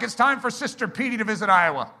looks like it's time for Sister Petey to visit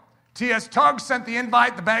Iowa. T.S. Tugg sent the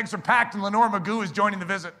invite. The bags are packed, and Lenore Magoo is joining the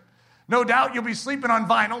visit. No doubt you'll be sleeping on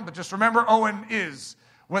vinyl, but just remember Owen is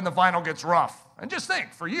when the vinyl gets rough. And just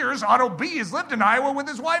think, for years, Otto B. has lived in Iowa with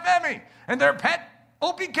his wife, Emmy, and their pet,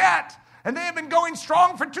 Opie Cat, and they have been going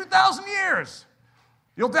strong for 2,000 years.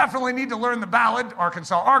 You'll definitely need to learn the ballad,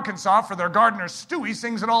 Arkansas, Arkansas, for their gardener Stewie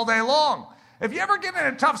sings it all day long. If you ever get in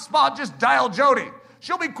a tough spot, just dial Jody.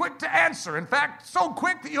 She'll be quick to answer. In fact, so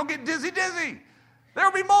quick that you'll get dizzy. There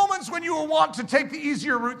will be moments when you will want to take the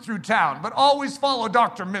easier route through town, but always follow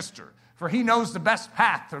Dr. Mister, for he knows the best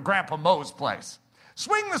path to Grandpa Moe's place.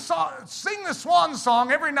 Sing the swan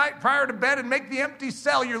song every night prior to bed and make the empty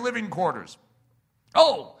cell your living quarters.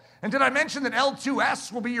 Oh, and did I mention that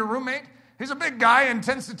L2S will be your roommate? He's a big guy and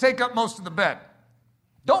tends to take up most of the bed.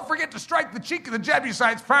 Don't forget to strike the cheek of the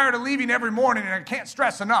Jebusites prior to leaving every morning, and I can't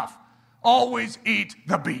stress enough, always eat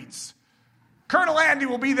the beets. Colonel Andy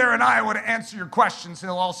will be there in Iowa to answer your questions, and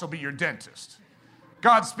he'll also be your dentist.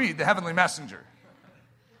 Godspeed, the heavenly messenger.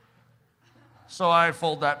 So I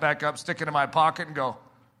fold that back up, stick it in my pocket, and go,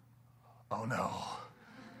 oh no,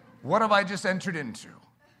 what have I just entered into?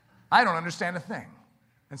 I don't understand a thing.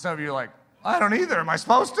 And some of you are like, I don't either. Am I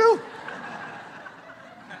supposed to?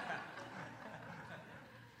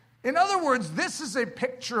 In other words, this is a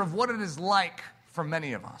picture of what it is like for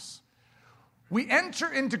many of us. We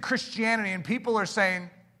enter into Christianity and people are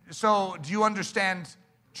saying, so do you understand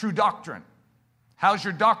true doctrine? How's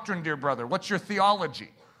your doctrine, dear brother? What's your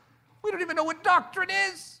theology? We don't even know what doctrine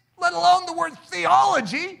is, let alone the word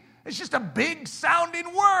theology. It's just a big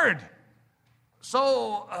sounding word.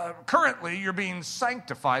 So currently you're being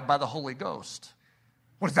sanctified by the Holy Ghost.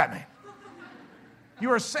 What does that mean? You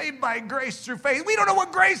are saved by grace through faith. We don't know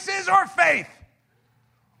what grace is or faith.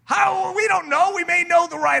 How? We don't know. We may know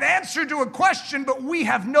the right answer to a question, but we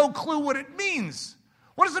have no clue what it means.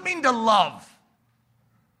 What does it mean to love?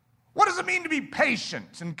 What does it mean to be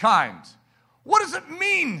patient and kind? What does it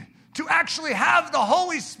mean to actually have the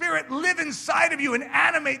Holy Spirit live inside of you and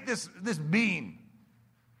animate this being?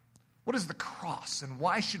 What is the cross and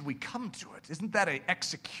why should we come to it? Isn't that an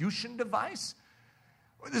execution device?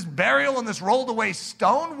 This burial and this rolled away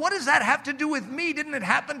stone, what does that have to do with me? Didn't it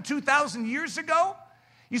happen 2,000 years ago?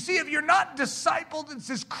 You see, if you're not discipled, it's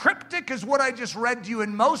as cryptic as what I just read to you,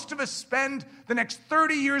 and most of us spend the next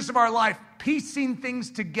 30 years of our life piecing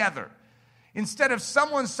things together Instead of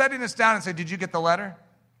someone setting us down and saying, did you get the letter?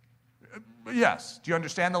 Yes. Do you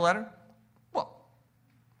understand the letter? Well,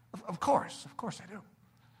 of course I do.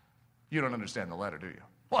 You don't understand the letter, do you?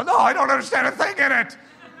 Well, no, I don't understand a thing in it.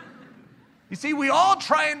 You see, we all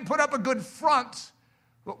try and put up a good front,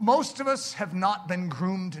 but most of us have not been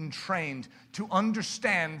groomed and trained to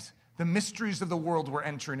understand the mysteries of the world we're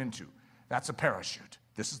entering into. That's a parachute.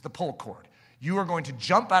 This is the pull cord. You are going to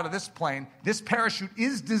jump out of this plane. This parachute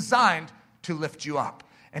is designed to lift you up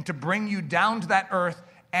and to bring you down to that earth.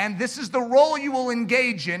 And this is the role you will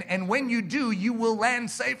engage in. And when you do, you will land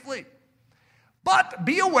safely. But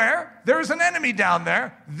be aware, there's an enemy down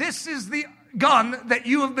there. This is the gun that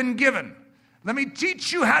you have been given. Let me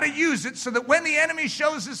teach you how to use it so that when the enemy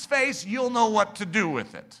shows his face, you'll know what to do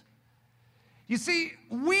with it. You see,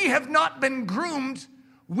 we have not been groomed.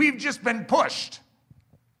 We've just been pushed.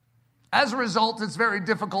 As a result, it's very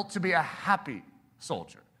difficult to be a happy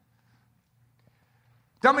soldier.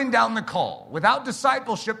 Dumbing down the call. Without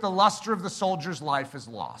discipleship, the luster of the soldier's life is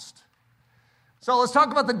lost. So let's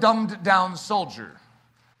talk about the dumbed down soldier.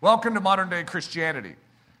 Welcome to modern day Christianity.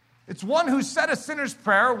 It's one who said a sinner's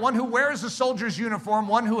prayer, one who wears a soldier's uniform,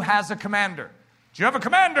 one who has a commander. Do you have a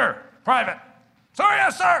commander, Private? Sir,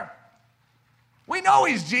 yes, sir. We know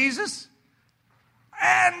he's Jesus.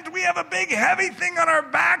 And we have a big heavy thing on our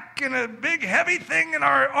back and a big heavy thing in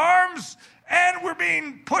our arms. And we're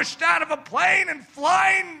being pushed out of a plane and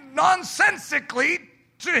flying nonsensically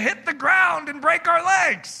to hit the ground and break our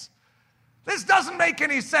legs. This doesn't make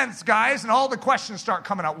any sense, guys. And all the questions start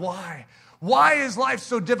coming out. Why? Why is life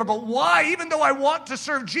so difficult? Why, even though I want to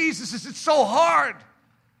serve Jesus, is it so hard?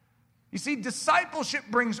 You see, discipleship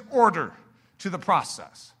brings order to the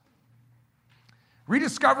process.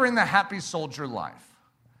 Rediscovering the happy soldier life.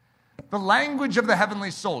 The language of the heavenly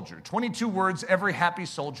soldier. 22 words every happy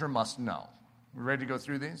soldier must know. You ready to go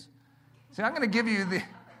through these? See, I'm going to give you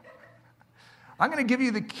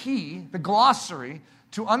the key, the glossary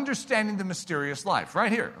to understanding the mysterious life.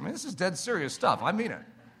 Right here. I mean, this is dead serious stuff. I mean it.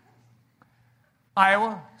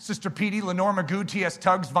 Iowa, Sister Petey, Lenore Magoo, T.S.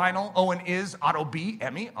 Tuggs, Vinyl, Owen Is, Otto B,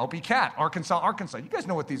 Emmy, Opie Cat, Arkansas. You guys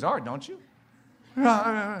know what these are, don't you?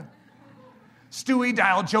 Stewie,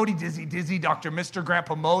 Dial, Jody, Dizzy, Dr. Mr.,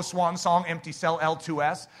 Grandpa Mo, Swan Song, Empty Cell,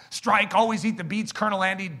 L2S, Strike, Always Eat the Beats, Colonel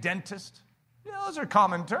Andy, Dentist. Yeah, those are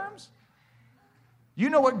common terms. You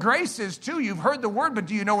know what grace is, too. You've heard the word, but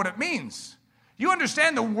do you know what it means? You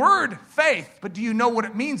understand the word faith, but do you know what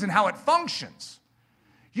it means and how it functions?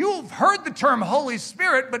 You've heard the term Holy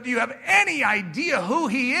Spirit, but do you have any idea who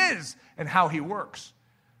he is and how he works?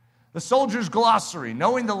 The soldier's glossary,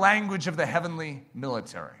 knowing the language of the heavenly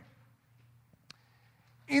military.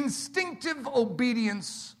 Instinctive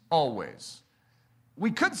obedience always.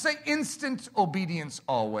 We could say instant obedience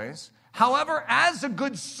always. However, as a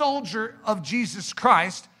good soldier of Jesus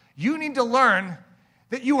Christ, you need to learn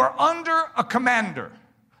that you are under a commander.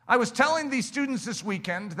 I was telling these students this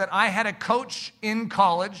weekend that I had a coach in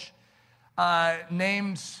college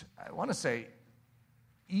named, I want to say,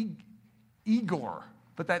 Igor,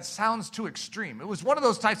 but that sounds too extreme. It was one of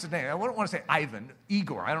those types of names. I don't want to say Ivan,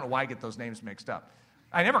 Igor. I don't know why I get those names mixed up.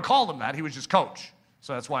 I never called him that. He was just coach.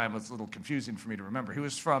 So that's why it's a little confusing for me to remember. He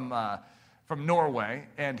was from Norway,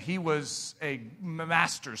 and he was a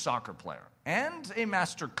master soccer player and a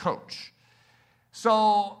master coach.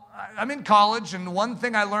 So I'm in college, and one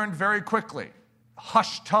thing I learned very quickly,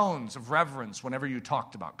 hushed tones of reverence whenever you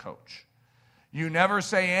talked about coach. You never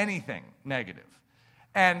say anything negative.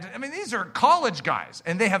 And, I mean, these are college guys,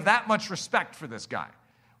 and they have that much respect for this guy.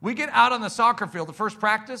 We get out on the soccer field, the first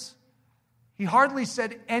practice, he hardly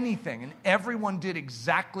said anything, and everyone did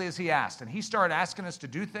exactly as he asked. And he started asking us to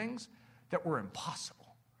do things that were impossible.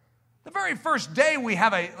 The very first day, we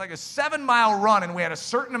have a 7-mile run, and we had a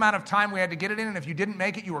certain amount of time we had to get it in, and if you didn't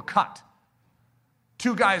make it, you were cut.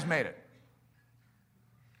 2 guys made it.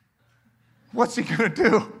 What's he going to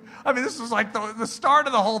do? I mean, this was like the start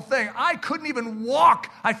of the whole thing. I couldn't even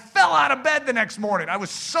walk. I fell out of bed the next morning. I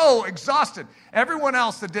was so exhausted. Everyone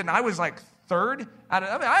else that didn't, I was like third.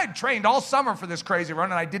 I had trained all summer for this crazy run,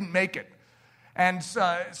 and I didn't make it. And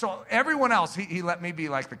so everyone else, he let me be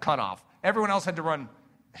like the cutoff. Everyone else had to run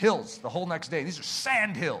hills the whole next day. These are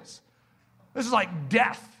sand hills. This is like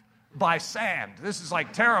death by sand. This is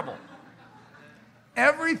like terrible.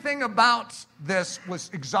 Everything about this was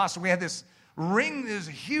exhausting. We had this ring, this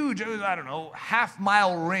huge, it was, I don't know,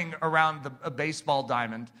 half-mile ring around a baseball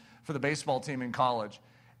diamond for the baseball team in college.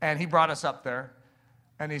 And he brought us up there,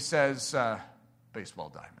 and he says, baseball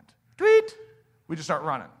diamond. Tweet! We just start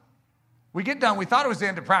running. We get done. We thought it was the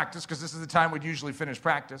end of practice because this is the time we'd usually finish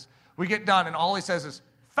practice. We get done, and all he says is,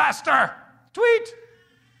 faster! Tweet!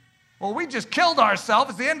 Well, we just killed ourselves.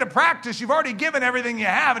 It's the end of practice. You've already given everything you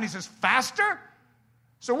have. And he says, faster?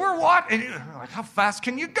 So we're walking. Like, how fast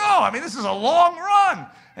can you go? I mean, this is a long run.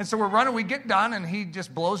 And so we're running. We get done, and he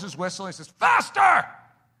just blows his whistle. He says, faster!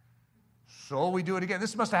 So we do it again.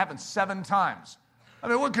 This must have happened 7 times. I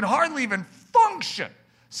mean, we could hardly even function.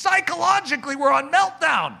 Psychologically, we're on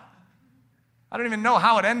meltdown. I don't even know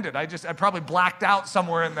how it ended. I probably blacked out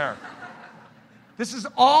somewhere in there. This is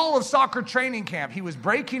all of soccer training camp. He was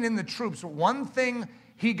breaking in the troops. One thing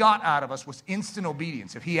he got out of us was instant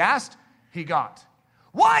obedience. If he asked, he got.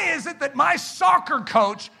 Why is it that my soccer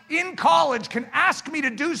coach in college can ask me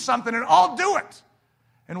to do something and I'll do it?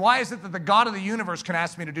 And why is it that the God of the universe can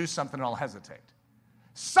ask me to do something and I'll hesitate?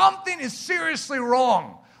 Something is seriously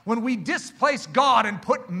wrong when we displace God and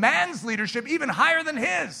put man's leadership even higher than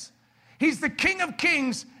his. He's the King of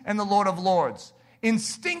Kings and the Lord of Lords.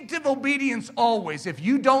 Instinctive obedience always. If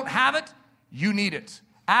you don't have it, you need it.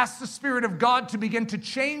 Ask the Spirit of God to begin to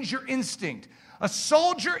change your instinct. A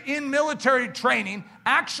soldier in military training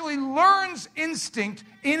actually learns instinct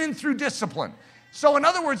in and through discipline. So in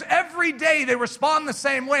other words, every day they respond the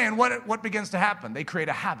same way, and what begins to happen? They create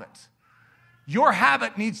a habit. Your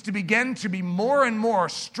habit needs to begin to be more and more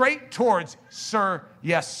straight towards, sir,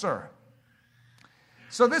 yes, sir.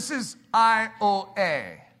 So this is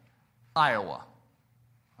IOA, Iowa.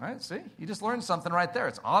 All right, see? You just learned something right there.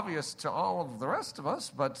 It's obvious to all of the rest of us,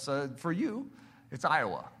 but for you, it's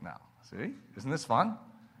Iowa now. See? Isn't this fun?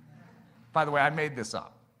 By the way, I made this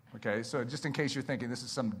up. Okay, so just in case you're thinking this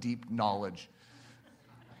is some deep knowledge.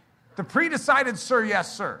 The pre-decided sir,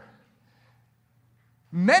 yes, sir.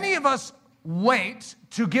 Many of us wait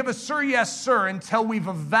to give a sir, yes, sir until we've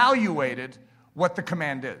evaluated what the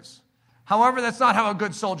command is. However, that's not how a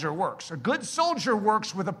good soldier works. A good soldier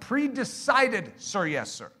works with a pre-decided sir, yes,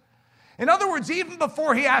 sir. In other words, even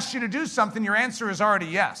before he asks you to do something, your answer is already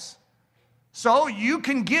yes. So you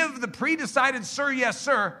can give the pre-decided sir, yes,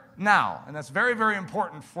 sir now. And that's very, very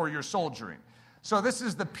important for your soldiering. So this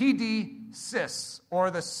is the PD sis,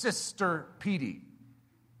 or the sister PD.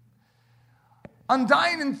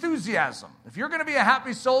 Undying enthusiasm. If you're going to be a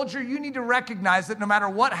happy soldier, you need to recognize that no matter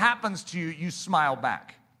what happens to you, you smile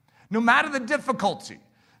back. No matter the difficulty,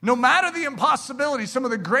 no matter the impossibility, some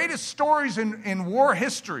of the greatest stories in war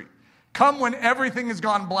history come when everything has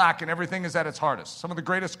gone black and everything is at its hardest. Some of the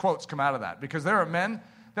greatest quotes come out of that because there are men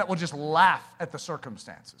that will just laugh at the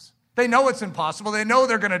circumstances. They know it's impossible. They know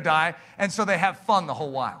they're going to die, and so they have fun the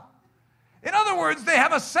whole while. In other words, they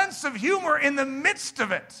have a sense of humor in the midst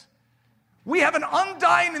of it. We have an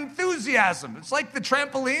undying enthusiasm. It's like the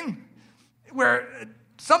trampoline where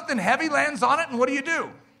something heavy lands on it, and what do?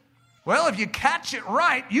 Well, if you catch it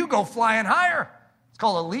right, you go flying higher. It's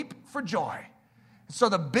called a leap for joy. So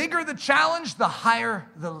the bigger the challenge, the higher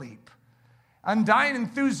the leap. Undying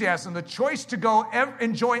enthusiasm, the choice to go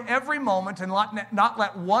enjoy every moment and not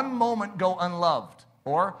let one moment go unloved.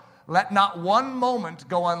 Or let not one moment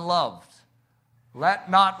go unloved. Let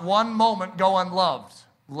not one moment go unloved.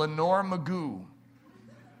 Lenore Magoo.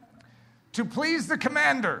 To please the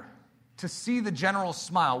commander, to see the general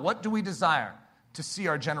smile. What do we desire? To see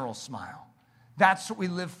our general smile. That's what we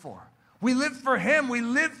live for. We live for him. We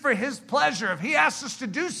live for his pleasure. If he asks us to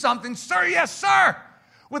do something, sir, yes, sir.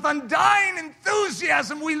 With undying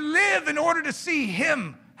enthusiasm, we live in order to see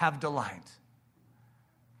him have delight.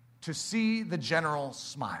 To see the general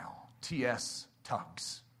smile. T.S.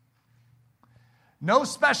 Tuggs. No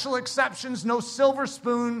special exceptions, no silver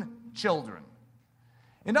spoon children.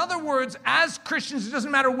 In other words, as Christians, it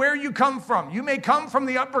doesn't matter where you come from. You may come from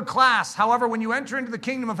the upper class. However, when you enter into the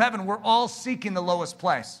kingdom of heaven, we're all seeking the lowest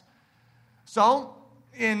place. So,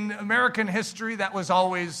 in American history, that was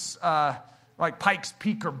always like Pikes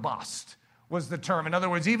Peak or bust was the term. In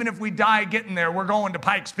other words, even if we die getting there, we're going to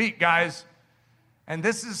Pikes Peak, guys. And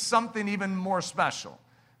this is something even more special.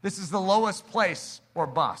 This is the lowest place or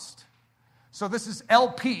bust. So this is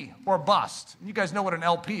LP or bust. You guys know what an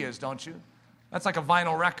LP is, don't you? That's like a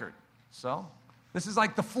vinyl record. So this is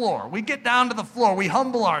like the floor. We get down to the floor. We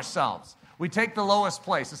humble ourselves. We take the lowest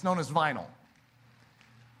place. It's known as vinyl.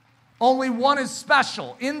 Only one is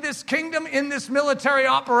special. In this kingdom, in this military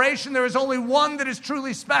operation, there is only one that is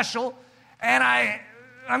truly special. And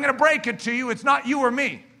I'm going to break it to you. It's not you or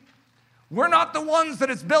me. We're not the ones that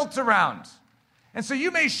it's built around. And so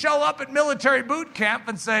you may show up at military boot camp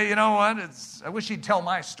and say, you know what, I wish he'd tell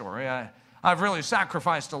my story. I've really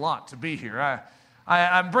sacrificed a lot to be here.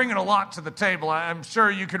 I'm bringing a lot to the table. I'm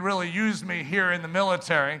sure you could really use me here in the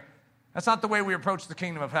military. That's not the way we approach the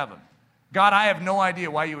kingdom of heaven. God, I have no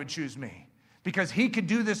idea why you would choose me, because he could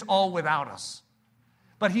do this all without us.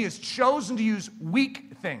 But he has chosen to use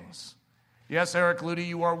weak things. Yes, Eric Ludy,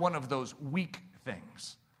 you are one of those weak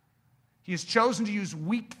things. He has chosen to use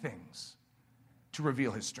weak things to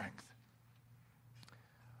reveal his strength.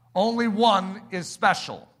 Only one is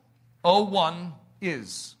special. One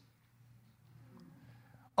is.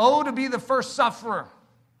 To be the first sufferer.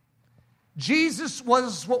 Jesus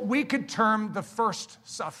was what we could term the first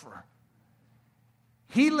sufferer.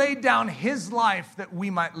 He laid down his life that we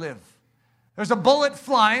might live. There's a bullet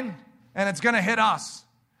flying, and it's going to hit us.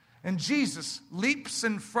 And Jesus leaps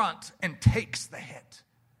in front and takes the hit.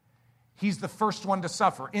 He's the first one to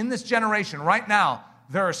suffer. In this generation, right now,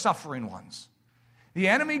 there are suffering ones. The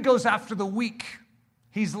enemy goes after the weak.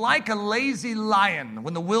 He's like a lazy lion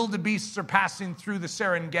when the wildebeests are passing through the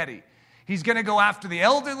Serengeti. He's going to go after the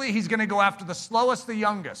elderly. He's going to go after the slowest, the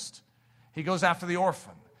youngest. He goes after the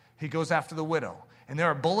orphan. He goes after the widow. And there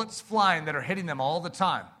are bullets flying that are hitting them all the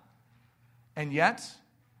time. And yet,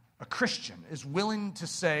 a Christian is willing to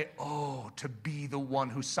say, to be the one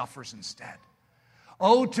who suffers instead.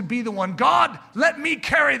 To be the one. God, let me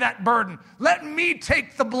carry that burden. Let me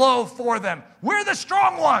take the blow for them. We're the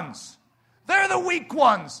strong ones. They're the weak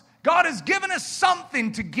ones. God has given us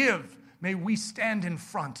something to give. May we stand in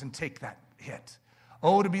front and take that hit.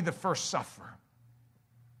 To be the first sufferer.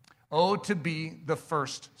 To be the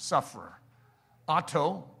first sufferer.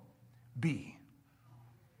 Auto, be.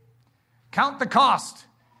 Count the cost.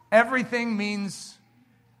 Everything means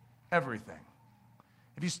everything.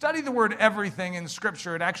 If you study the word everything in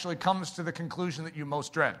Scripture, it actually comes to the conclusion that you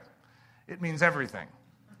most dread. It means everything.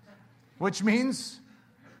 Which means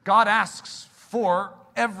God asks for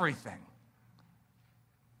everything.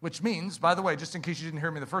 Which means, by the way, just in case you didn't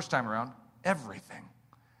hear me the first time around, everything.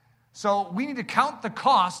 So we need to count the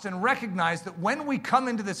cost and recognize that when we come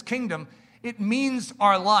into this kingdom, it means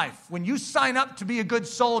our life. When you sign up to be a good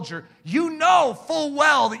soldier, you know full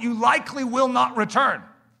well that you likely will not return.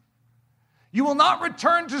 You will not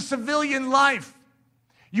return to civilian life.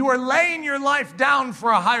 You are laying your life down for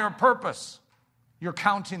a higher purpose. You're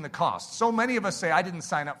counting the cost. So many of us say, I didn't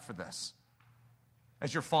sign up for this.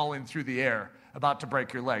 As you're falling through the air, about to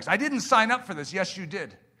break your legs. I didn't sign up for this. Yes, you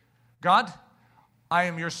did. God, I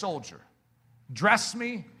am your soldier. Dress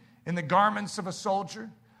me in the garments of a soldier.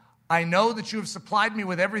 I know that you have supplied me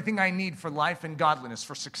with everything I need for life and godliness,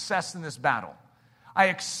 for success in this battle. I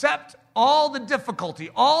accept all the difficulty,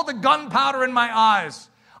 all the gunpowder in my eyes.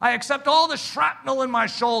 I accept all the shrapnel in my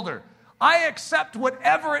shoulder. I accept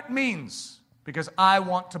whatever it means because I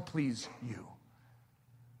want to please you.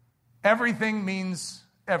 Everything means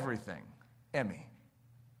everything. Emmy.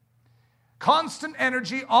 Constant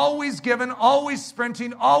energy, always given, always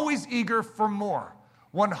sprinting, always eager for more.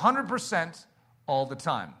 100% all the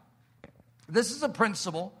time. This is a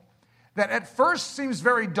principle that at first seems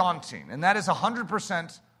very daunting, and that is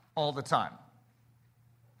 100% all the time.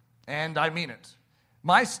 And I mean it.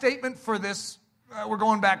 My statement for this, we're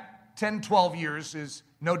going back 10, 12 years, is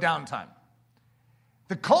no downtime.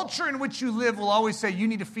 The culture in which you live will always say you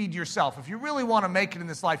need to feed yourself. If you really want to make it in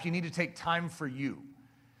this life, you need to take time for you.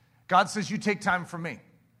 God says you take time for me.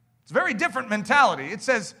 It's a very different mentality. It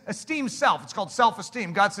says esteem self. It's called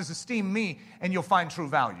self-esteem. God says esteem me and you'll find true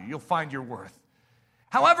value. You'll find your worth.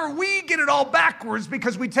 However, we get it all backwards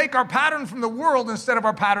because we take our pattern from the world instead of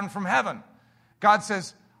our pattern from heaven. God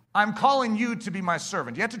says, I'm calling you to be my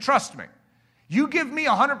servant. You have to trust me. You give me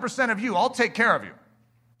 100% of you. I'll take care of you.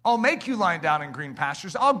 I'll make you lie down in green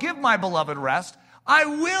pastures. I'll give my beloved rest. I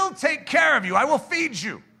will take care of you. I will feed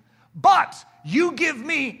you. But you give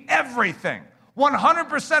me everything,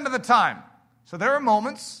 100% of the time. So there are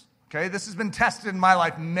moments, okay, this has been tested in my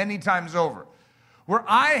life many times over, where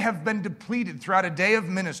I have been depleted throughout a day of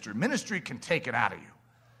ministry. Ministry can take it out of you.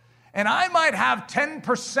 And I might have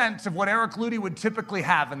 10% of what Eric Ludy would typically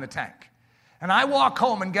have in the tank. And I walk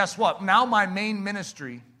home and guess what? Now my main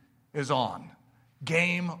ministry is on.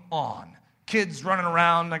 Game on. Kids running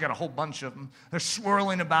around. I got a whole bunch of them. They're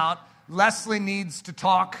swirling about. Leslie needs to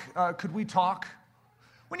talk. Could we talk?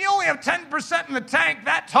 When you only have 10% in the tank,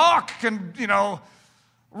 that talk can,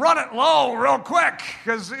 run it low real quick.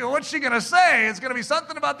 Because what's she going to say? It's going to be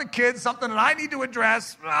something about the kids, something that I need to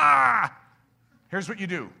address. Here's what you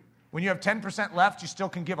do. When you have 10% left, you still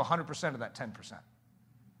can give 100% of that 10%.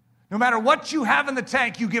 No matter what you have in the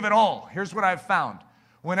tank, you give it all. Here's what I've found.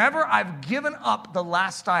 Whenever I've given up the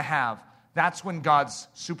last I have, that's when God's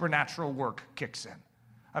supernatural work kicks in.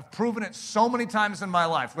 I've proven it so many times in my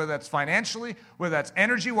life, whether that's financially, whether that's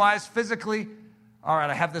energy-wise, physically. All right,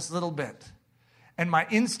 I have this little bit. And my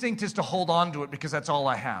instinct is to hold on to it because that's all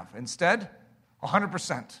I have. Instead,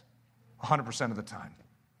 100% of the time.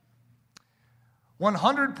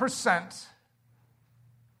 100%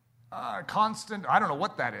 constant, I don't know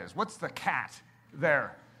what that is. What's the cat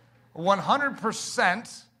there?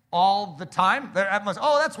 100% all the time?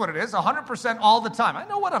 That's what it is, 100% all the time. I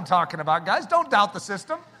know what I'm talking about, guys. Don't doubt the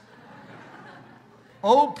system.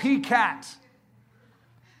 OP cat.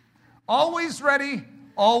 Always ready,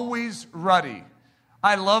 always ruddy.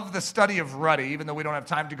 I love the study of ruddy, even though we don't have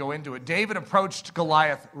time to go into it. David approached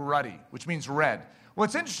Goliath ruddy, which means red.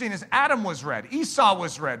 What's interesting is Adam was red. Esau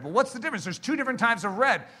was red. Well, what's the difference? There's two different types of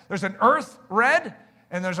red. There's an earth red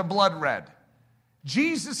and there's a blood red.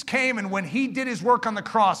 Jesus came, and when he did his work on the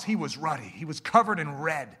cross, he was ruddy. He was covered in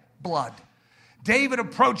red blood. David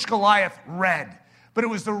approached Goliath red, but it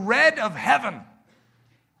was the red of heaven.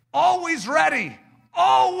 Always ready,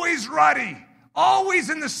 always ruddy, always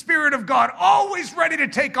in the Spirit of God, always ready to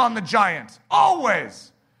take on the giant.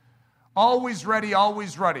 Always. Always ready,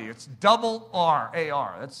 always ruddy. It's double R,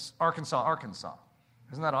 A-R. That's Arkansas.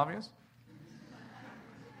 Isn't that obvious?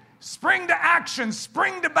 Spring to action,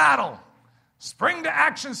 spring to battle. Spring to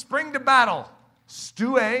action, spring to battle.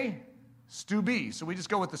 Stew A, stew B. So we just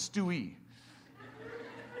go with the stew E.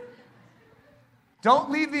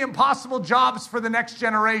 Don't leave the impossible jobs for the next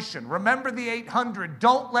generation. Remember the 800.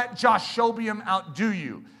 Don't let Jashobeam outdo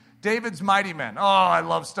you. David's mighty men. Oh, I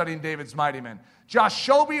love studying David's mighty men.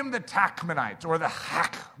 Jashobeam the Tachmonite, or the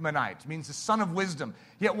Hakmonite, means the son of wisdom.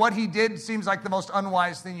 Yet what he did seems like the most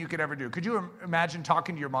unwise thing you could ever do. Could you imagine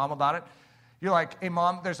talking to your mom about it? You're like, hey,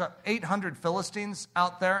 Mom, there's 800 Philistines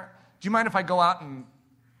out there. Do you mind if I go out and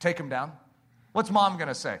take them down? What's Mom going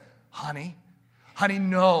to say? Honey,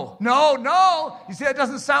 no. You see, that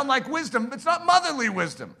doesn't sound like wisdom. It's not motherly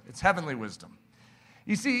wisdom. It's heavenly wisdom.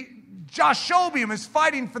 You see, Jashobeam is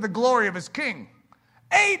fighting for the glory of his king.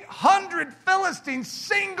 800 Philistines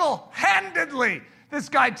single-handedly this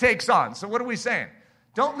guy takes on. So what are we saying?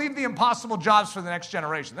 Don't leave the impossible jobs for the next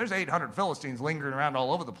generation. There's 800 Philistines lingering around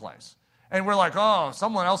all over the place. And we're like, oh,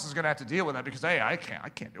 someone else is going to have to deal with that because, hey, I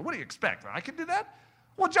can't do it. What do you expect? I can do that?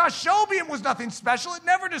 Well, Jashobeam was nothing special. It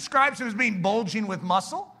never describes him as being bulging with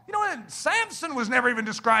muscle. You know what? Samson was never even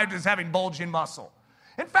described as having bulging muscle.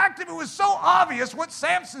 In fact, if it was so obvious what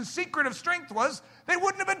Samson's secret of strength was, they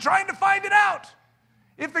wouldn't have been trying to find it out.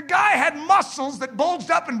 If the guy had muscles that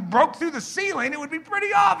bulged up and broke through the ceiling, it would be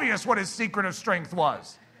pretty obvious what his secret of strength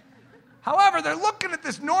was. However, they're looking at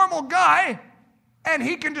this normal guy, and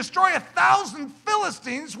he can destroy 1,000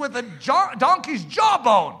 Philistines with a donkey's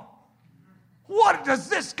jawbone. What does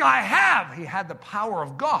this guy have? He had the power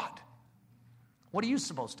of God. What are you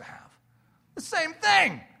supposed to have? The same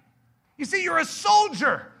thing. You see, you're a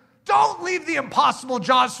soldier. Don't leave the impossible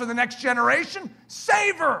jobs for the next generation.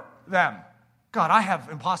 Savor them. God, I have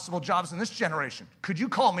impossible jobs in this generation. Could you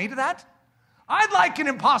call me to that? I'd like an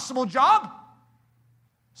impossible job.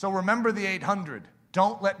 So remember the 800.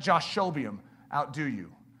 Don't let Jashobeam outdo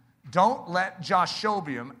you. Don't let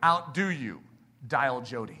Jashobeam outdo you. Dial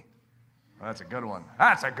Jody. Well, that's a good one.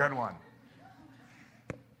 That's a good one.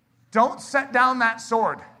 Don't set down that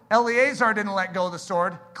sword. Eleazar didn't let go of the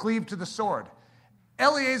sword. Cleave to the sword.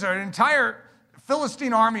 Eleazar, an entire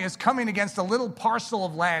Philistine army is coming against a little parcel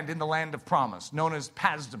of land in the land of promise, known as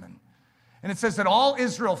Pasdammim. And it says that all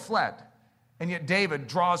Israel fled. And yet David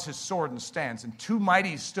draws his sword and stands. And two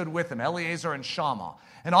mighties stood with him, Eleazar and Shammah.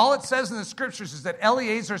 And all it says in the scriptures is that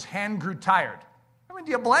Eleazar's hand grew tired. I mean,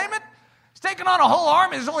 do you blame it? He's taking on a whole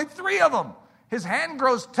army. There's only 3 of them. His hand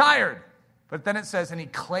grows tired. But then it says, and he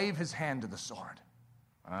clave his hand to the sword.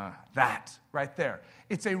 That right there.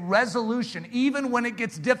 It's a resolution, even when it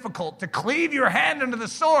gets difficult, to cleave your hand into the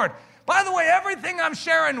sword. By the way, everything I'm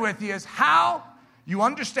sharing with you is how you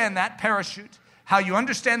understand that parachute, how you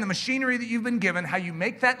understand the machinery that you've been given, how you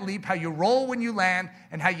make that leap, how you roll when you land,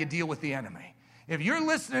 and how you deal with the enemy. If you're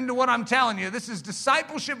listening to what I'm telling you, this is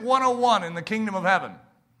discipleship 101 in the kingdom of heaven.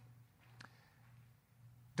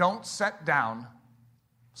 Don't set down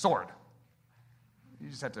sword. You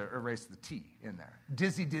just have to erase the T in there.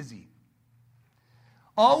 Dizzy.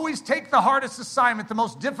 Always take the hardest assignment. The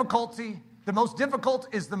most difficult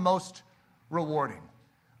is the most rewarding.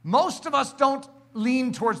 Most of us don't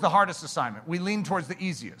lean towards the hardest assignment. We lean towards the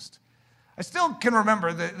easiest. I still can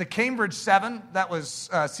remember the Cambridge 7, that was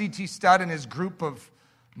C.T. Studd and his group of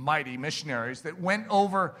mighty missionaries that went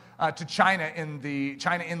over to China in the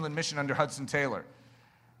China Inland Mission under Hudson Taylor.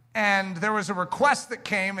 And there was a request that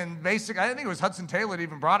came, and basically, I think it was Hudson Taylor that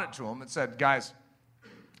even brought it to him. It said, guys,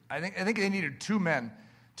 I think they needed 2 men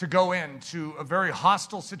to go into a very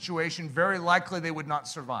hostile situation. Very likely they would not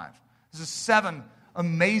survive. This is 7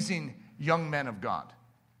 amazing young men of God.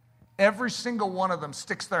 Every single one of them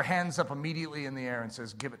sticks their hands up immediately in the air and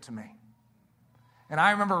says, give it to me. And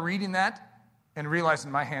I remember reading that and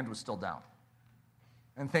realizing my hand was still down.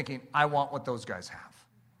 and thinking, I want what those guys have.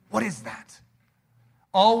 What is that?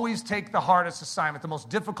 Always take the hardest assignment. The most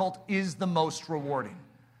difficult is the most rewarding.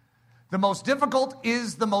 The most difficult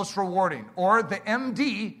is the most rewarding. Or the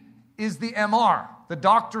MD is the MR. The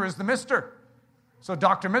doctor is the Mister. So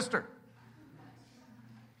Dr. Mister.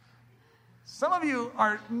 Some of you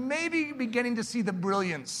are maybe beginning to see the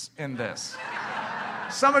brilliance in this.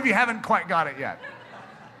 Some of you haven't quite got it yet.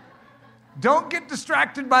 Don't get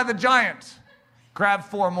distracted by the giant. Grab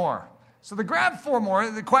 4 more. So the grab 4 more,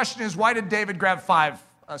 the question is, why did David grab 5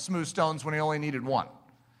 smooth stones when he only needed 1?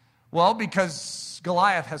 Well, because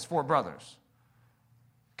Goliath has 4 brothers.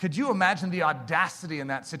 Could you imagine the audacity in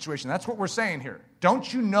that situation? That's what we're saying here.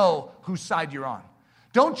 Don't you know whose side you're on?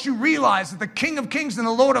 Don't you realize that the King of Kings and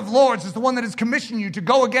the Lord of Lords is the one that has commissioned you to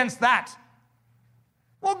go against that?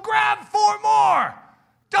 Well, grab 4 more.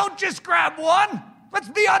 Don't just grab 1. Let's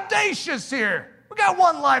be audacious here. We got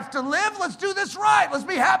 1 life to live. Let's do this right. Let's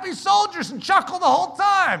be happy soldiers and chuckle the whole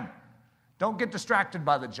time. Don't get distracted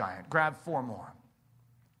by the giant. Grab 4 more.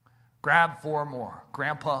 Grab 4 more.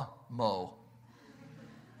 Grandpa Mo.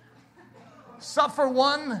 Suffer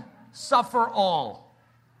 1, suffer all.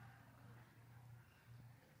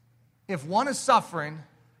 If one is suffering,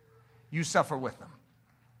 you suffer with them.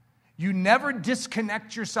 You never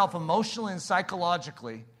disconnect yourself emotionally and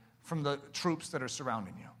psychologically from the troops that are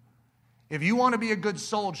surrounding you. If you want to be a good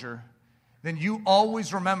soldier, then you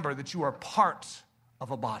always remember that you are part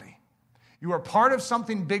of a body. You are part of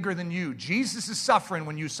something bigger than you. Jesus is suffering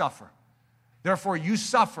when you suffer. Therefore, you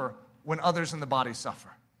suffer when others in the body suffer.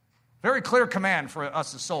 Very clear command for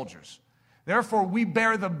us as soldiers. Therefore, we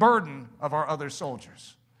bear the burden of our other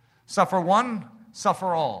soldiers. Suffer 1,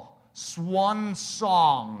 suffer all. Swan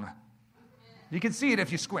song. You can see it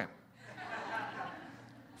if you squint.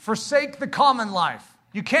 Forsake the common life.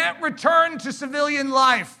 You can't return to civilian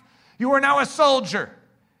life. You are now a soldier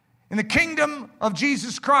in the kingdom of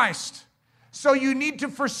Jesus Christ. So you need to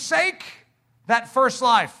forsake that first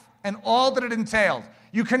life and all that it entailed.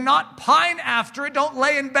 You cannot pine after it. Don't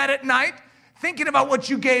lay in bed at night thinking about what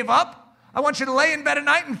you gave up. I want you to lay in bed at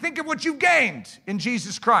night and think of what you've gained in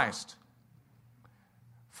Jesus Christ.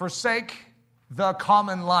 Forsake the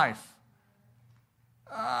common life.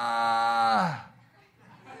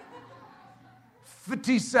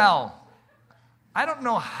 Fitty-cell. I don't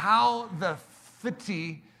know how the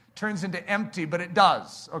fitty turns into empty, but it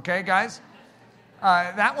does. Okay, guys?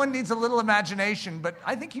 That one needs a little imagination, but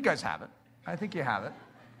I think you guys have it. I think you have it.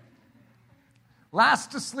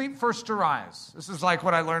 Last to sleep, first to rise. This is like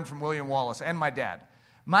what I learned from William Wallace and my dad.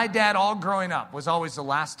 My dad, all growing up, was always the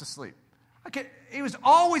last to sleep. He was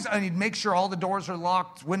always, and he'd make sure all the doors are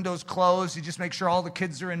locked, windows closed. He'd just make sure all the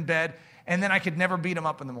kids are in bed. And then I could never beat him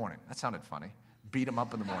up in the morning. That sounded funny. Beat him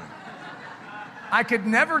up in the morning. I could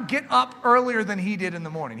never get up earlier than he did in the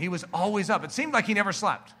morning. He was always up. It seemed like he never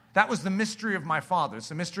slept. That was the mystery of my father. It's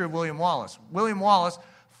the mystery of William Wallace. William Wallace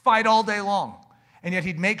fight all day long. And yet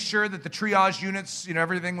he'd make sure that the triage units,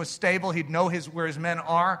 everything was stable. He'd know where his men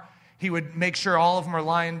are. He would make sure all of them are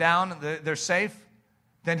lying down, they're safe.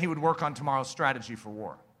 Then he would work on tomorrow's strategy for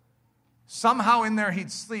war. Somehow in there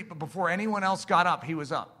he'd sleep, but before anyone else got up, he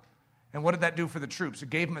was up. And what did that do for the troops?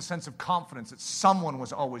 It gave them a sense of confidence that someone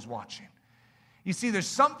was always watching. You see, there's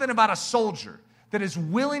something about a soldier that is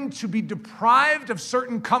willing to be deprived of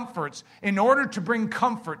certain comforts in order to bring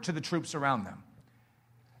comfort to the troops around them.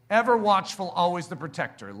 Ever watchful, always the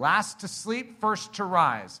protector. Last to sleep, first to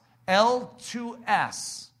rise.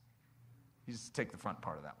 L2S. You just take the front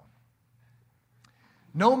part of that one.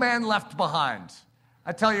 No man left behind.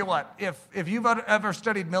 I tell you what, if you've ever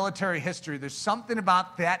studied military history, there's something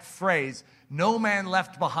about that phrase, no man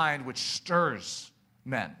left behind, which stirs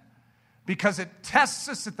men. Because it tests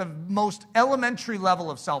us at the most elementary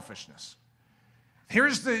level of selfishness.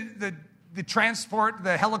 Here's the transport,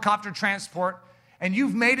 the helicopter transport, and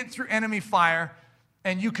you've made it through enemy fire,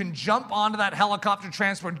 and you can jump onto that helicopter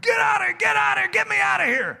transport, get out of here, get me out of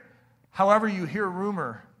here. However, you hear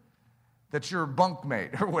rumor that your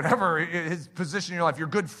bunkmate, or whatever his position in your life, your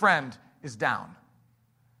good friend, is down.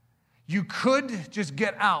 You could just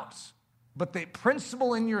get out, but the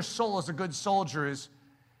principle in your soul as a good soldier is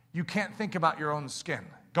you can't think about your own skin.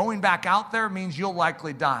 Going back out there means you'll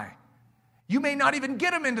likely die. You may not even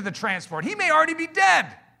get him into the transport. He may already be dead.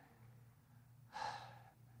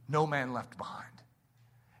 No man left behind.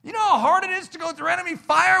 You know how hard it is to go through enemy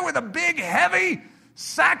fire with a big, heavy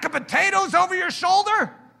sack of potatoes over your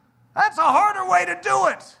shoulder? That's a harder way to do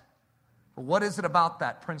it. But what is it about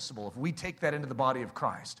that principle? If we take that into the body of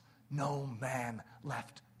Christ, no man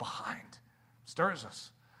left behind. Stirs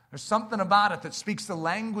us. There's something about it that speaks the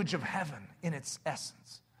language of heaven in its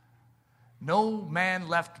essence. No man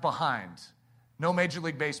left behind. No Major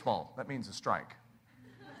League Baseball. That means a strike.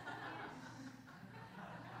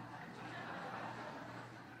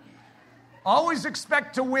 Always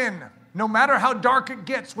expect to win. No matter how dark it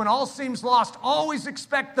gets, when all seems lost, always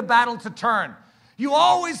expect the battle to turn. You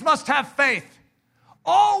always must have faith.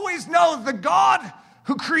 Always know the God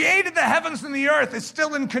who created the heavens and the earth is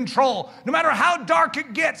still in control. No matter how dark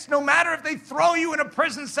it gets, no matter if they throw you in a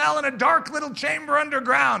prison cell in a dark little chamber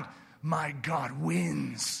underground, my God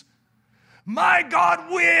wins. My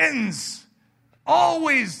God wins.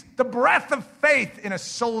 Always the breath of faith in a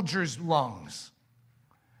soldier's lungs.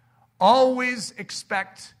 Always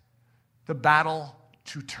expect the battle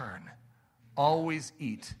to turn. Always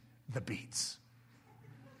eat the beets.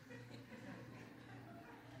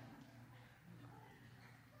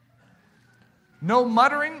 No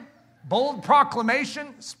muttering, bold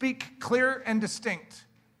proclamation, speak clear and distinct.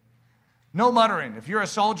 No muttering. If you're a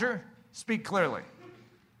soldier, speak clearly.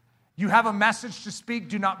 You have a message to speak,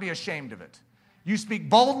 do not be ashamed of it. You speak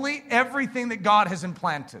boldly everything that God has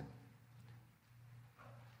implanted.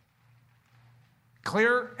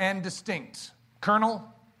 Clear and distinct. Colonel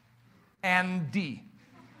and D.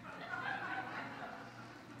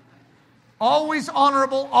 Always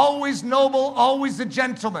honorable, always noble, always a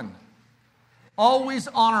gentleman. Always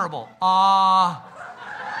honorable.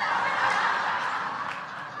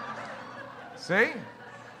 See?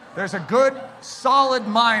 There's a good, solid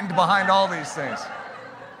mind behind all these things.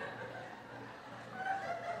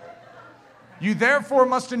 You therefore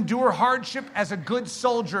must endure hardship as a good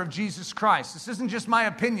soldier of Jesus Christ. This isn't just my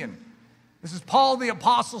opinion. This is Paul the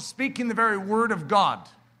Apostle speaking the very word of God.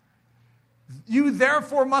 You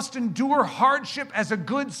therefore must endure hardship as a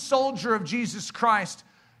good soldier of Jesus Christ.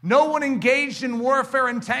 No one engaged in warfare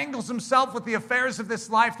entangles himself with the affairs of this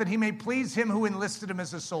life that he may please him who enlisted him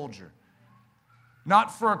as a soldier.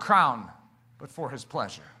 Not for a crown, but for his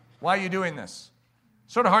pleasure. Why are you doing this?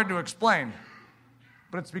 Sort of hard to explain,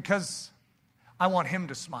 but it's because I want him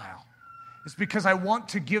to smile. It's because I want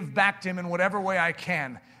to give back to him in whatever way I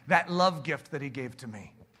can that love gift that he gave to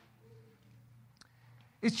me.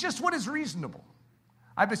 It's just what is reasonable.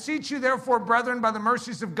 I beseech you, therefore, brethren, by the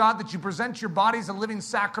mercies of God, that you present your bodies a living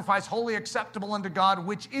sacrifice, wholly acceptable unto God,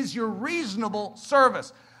 which is your reasonable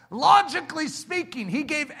service. Logically speaking, he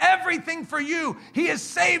gave everything for you. He has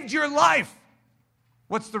saved your life.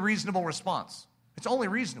 What's the reasonable response? It's only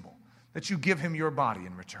reasonable that you give him your body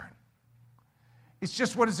in return. It's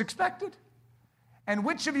just what is expected. And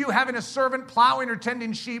which of you, having a servant plowing or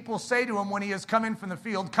tending sheep, will say to him when he has come in from the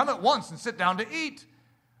field, come at once and sit down to eat?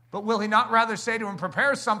 But will he not rather say to him,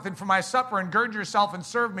 prepare something for my supper and gird yourself and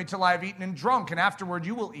serve me till I have eaten and drunk, and afterward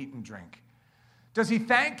you will eat and drink? Does he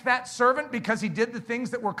thank that servant because he did the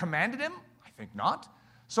things that were commanded him? I think not.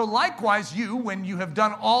 So likewise you, when you have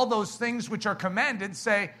done all those things which are commanded,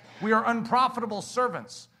 say, we are unprofitable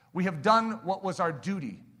servants. We have done what was our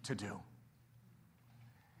duty to do.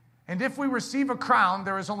 And if we receive a crown,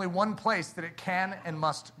 there is only one place that it can and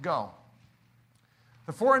must go.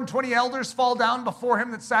 The 24 elders fall down before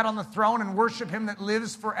him that sat on the throne and worship him that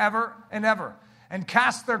lives forever and ever, and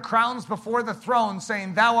cast their crowns before the throne,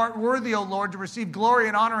 saying, thou art worthy, O Lord, to receive glory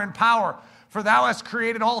and honor and power, for thou hast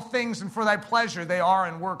created all things, and for thy pleasure they are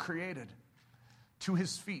and were created. To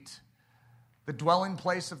his feet, the dwelling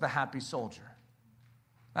place of the happy soldier.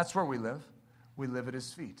 That's where we live. We live at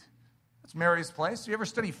his feet. That's Mary's place. If you ever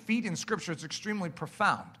study feet in Scripture, it's extremely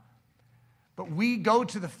profound. But we go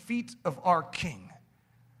to the feet of our King.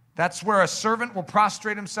 That's where a servant will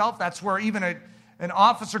prostrate himself. That's where even an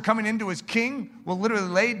officer coming into his king will literally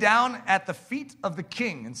lay down at the feet of the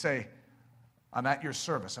king and say, I'm at your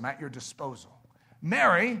service. I'm at your disposal.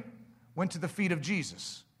 Mary went to the feet of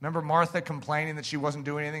Jesus. Remember Martha complaining that she wasn't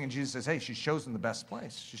doing anything? And Jesus says, hey, she's chosen the best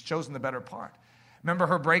place. She's chosen the better part. Remember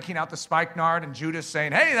her breaking out the spikenard and Judas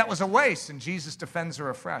saying, hey, that was a waste. And Jesus defends her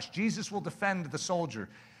afresh. Jesus will defend the soldier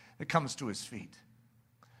that comes to his feet.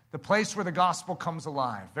 The place where the gospel comes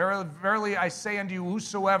alive. Verily, verily, I say unto you,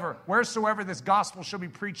 wheresoever this gospel shall be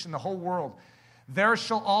preached in the whole world, there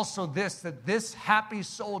shall also that this happy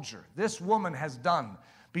soldier, this woman has done,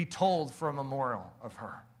 be told for a memorial of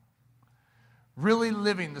her. Really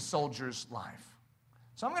living the soldier's life.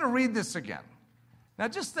 So I'm going to read this again. Now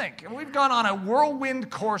just think, and we've gone on a whirlwind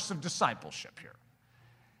course of discipleship here.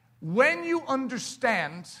 When you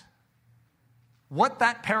understand what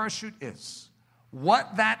that parachute is,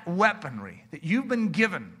 what that weaponry that you've been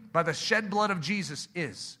given by the shed blood of Jesus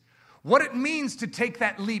is, what it means to take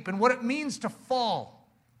that leap and what it means to fall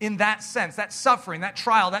in that sense, that suffering, that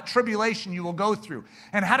trial, that tribulation you will go through,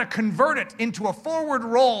 and how to convert it into a forward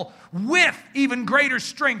roll with even greater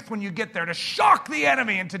strength when you get there, to shock the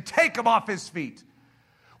enemy and to take him off his feet.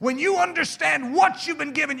 When you understand what you've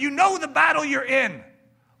been given, you know the battle you're in.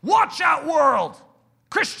 Watch out, world.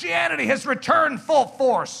 Christianity has returned full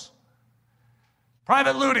force.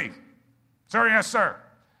 Private Ludi. Sir, yes, sir.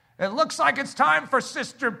 It looks like it's time for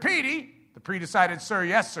Sister Petey, the pre-decided sir,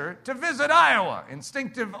 yes, sir, to visit Iowa.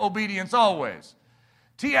 Instinctive obedience always.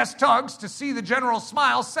 T.S. Tuggs, to see the general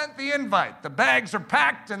smile, sent the invite. The bags are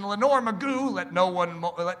packed, and Lenore Magoo, let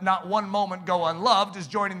not one moment go unloved, is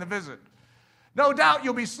joining the visit. No doubt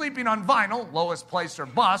you'll be sleeping on vinyl, lowest place or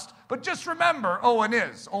bust, but just remember, Owen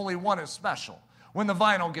is, only one is special, when the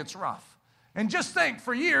vinyl gets rough. And just think,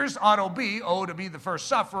 for years, Otto B., to be the first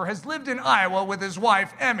sufferer, has lived in Iowa with his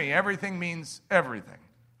wife, Emmy. Everything means everything.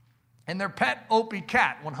 And their pet, Opie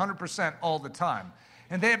cat, 100% all the time.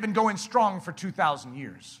 And they have been going strong for 2,000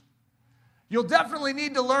 years. You'll definitely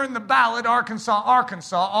need to learn the ballad, Arkansas,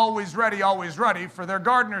 Arkansas, always ready, for their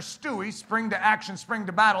gardener, Stewie, spring to action, spring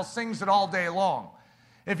to battle, sings it all day long.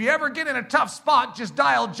 If you ever get in a tough spot, just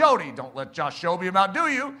dial Jody. Don't let Josh Shobe outdo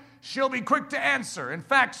you. She'll be quick to answer. In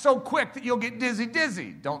fact, so quick that you'll get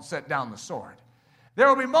dizzy. Don't set down the sword. There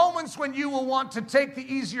will be moments when you will want to take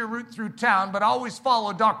the easier route through town, but always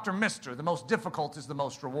follow Dr. Mister. The most difficult is the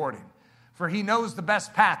most rewarding, for he knows the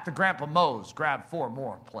best path to Grandpa Moe's. Grab 4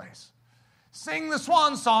 more in place. Sing the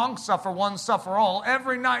swan song, suffer one, suffer all,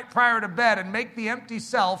 every night prior to bed, and make the empty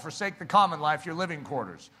cell forsake the common life, your living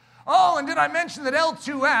quarters. Oh, and did I mention that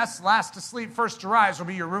L2S, last to sleep, first to rise, will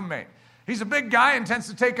be your roommate. He's a big guy and tends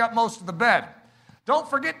to take up most of the bed. Don't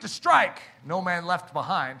forget to strike, no man left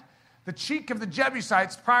behind, the cheek of the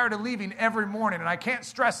Jebusites prior to leaving every morning. And I can't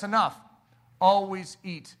stress enough, always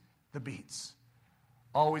eat the beets.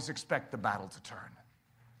 Always expect the battle to turn.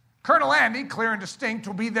 Colonel Andy, clear and distinct,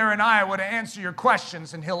 will be there in Iowa to answer your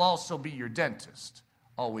questions, and he'll also be your dentist.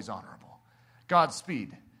 Always honorable.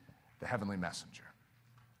 Godspeed, the heavenly messenger.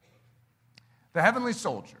 The heavenly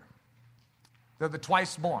soldier. They're the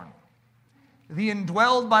twice born. The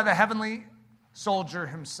indwelled by the heavenly soldier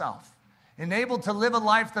himself. Enabled to live a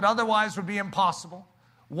life that otherwise would be impossible.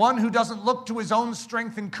 One who doesn't look to his own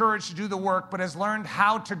strength and courage to do the work, but has learned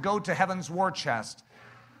how to go to heaven's war chest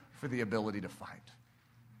for the ability to fight.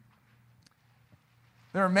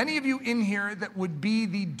 There are many of you in here that would be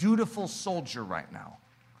the dutiful soldier right now.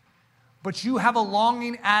 But you have a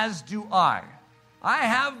longing, as do I. I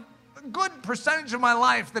have a good percentage of my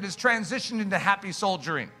life that has transitioned into happy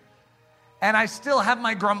soldiering. And I still have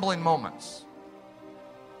my grumbling moments.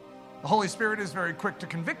 The Holy Spirit is very quick to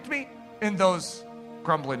convict me in those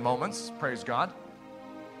grumbling moments, praise God.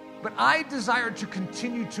 But I desire to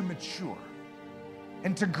continue to mature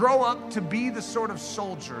and to grow up to be the sort of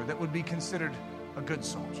soldier that would be considered a good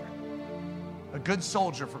soldier. A good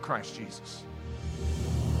soldier for Christ Jesus.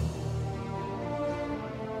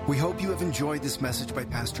 We hope you have enjoyed this message by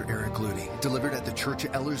Pastor Eric Ludy, delivered at the Church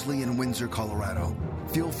of Ellerslie in Windsor, Colorado.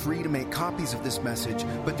 Feel free to make copies of this message,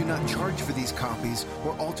 but do not charge for these copies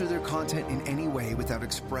or alter their content in any way without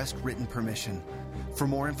expressed written permission. For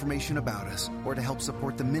more information about us or to help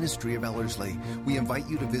support the ministry of Ellerslie, we invite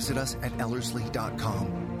you to visit us at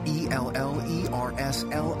ellerslie.com, ELLERSLIE.com.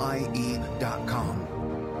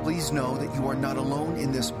 Please know that you are not alone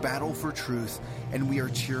in this battle for truth, and we are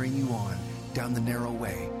cheering you on down the narrow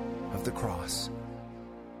way of the cross.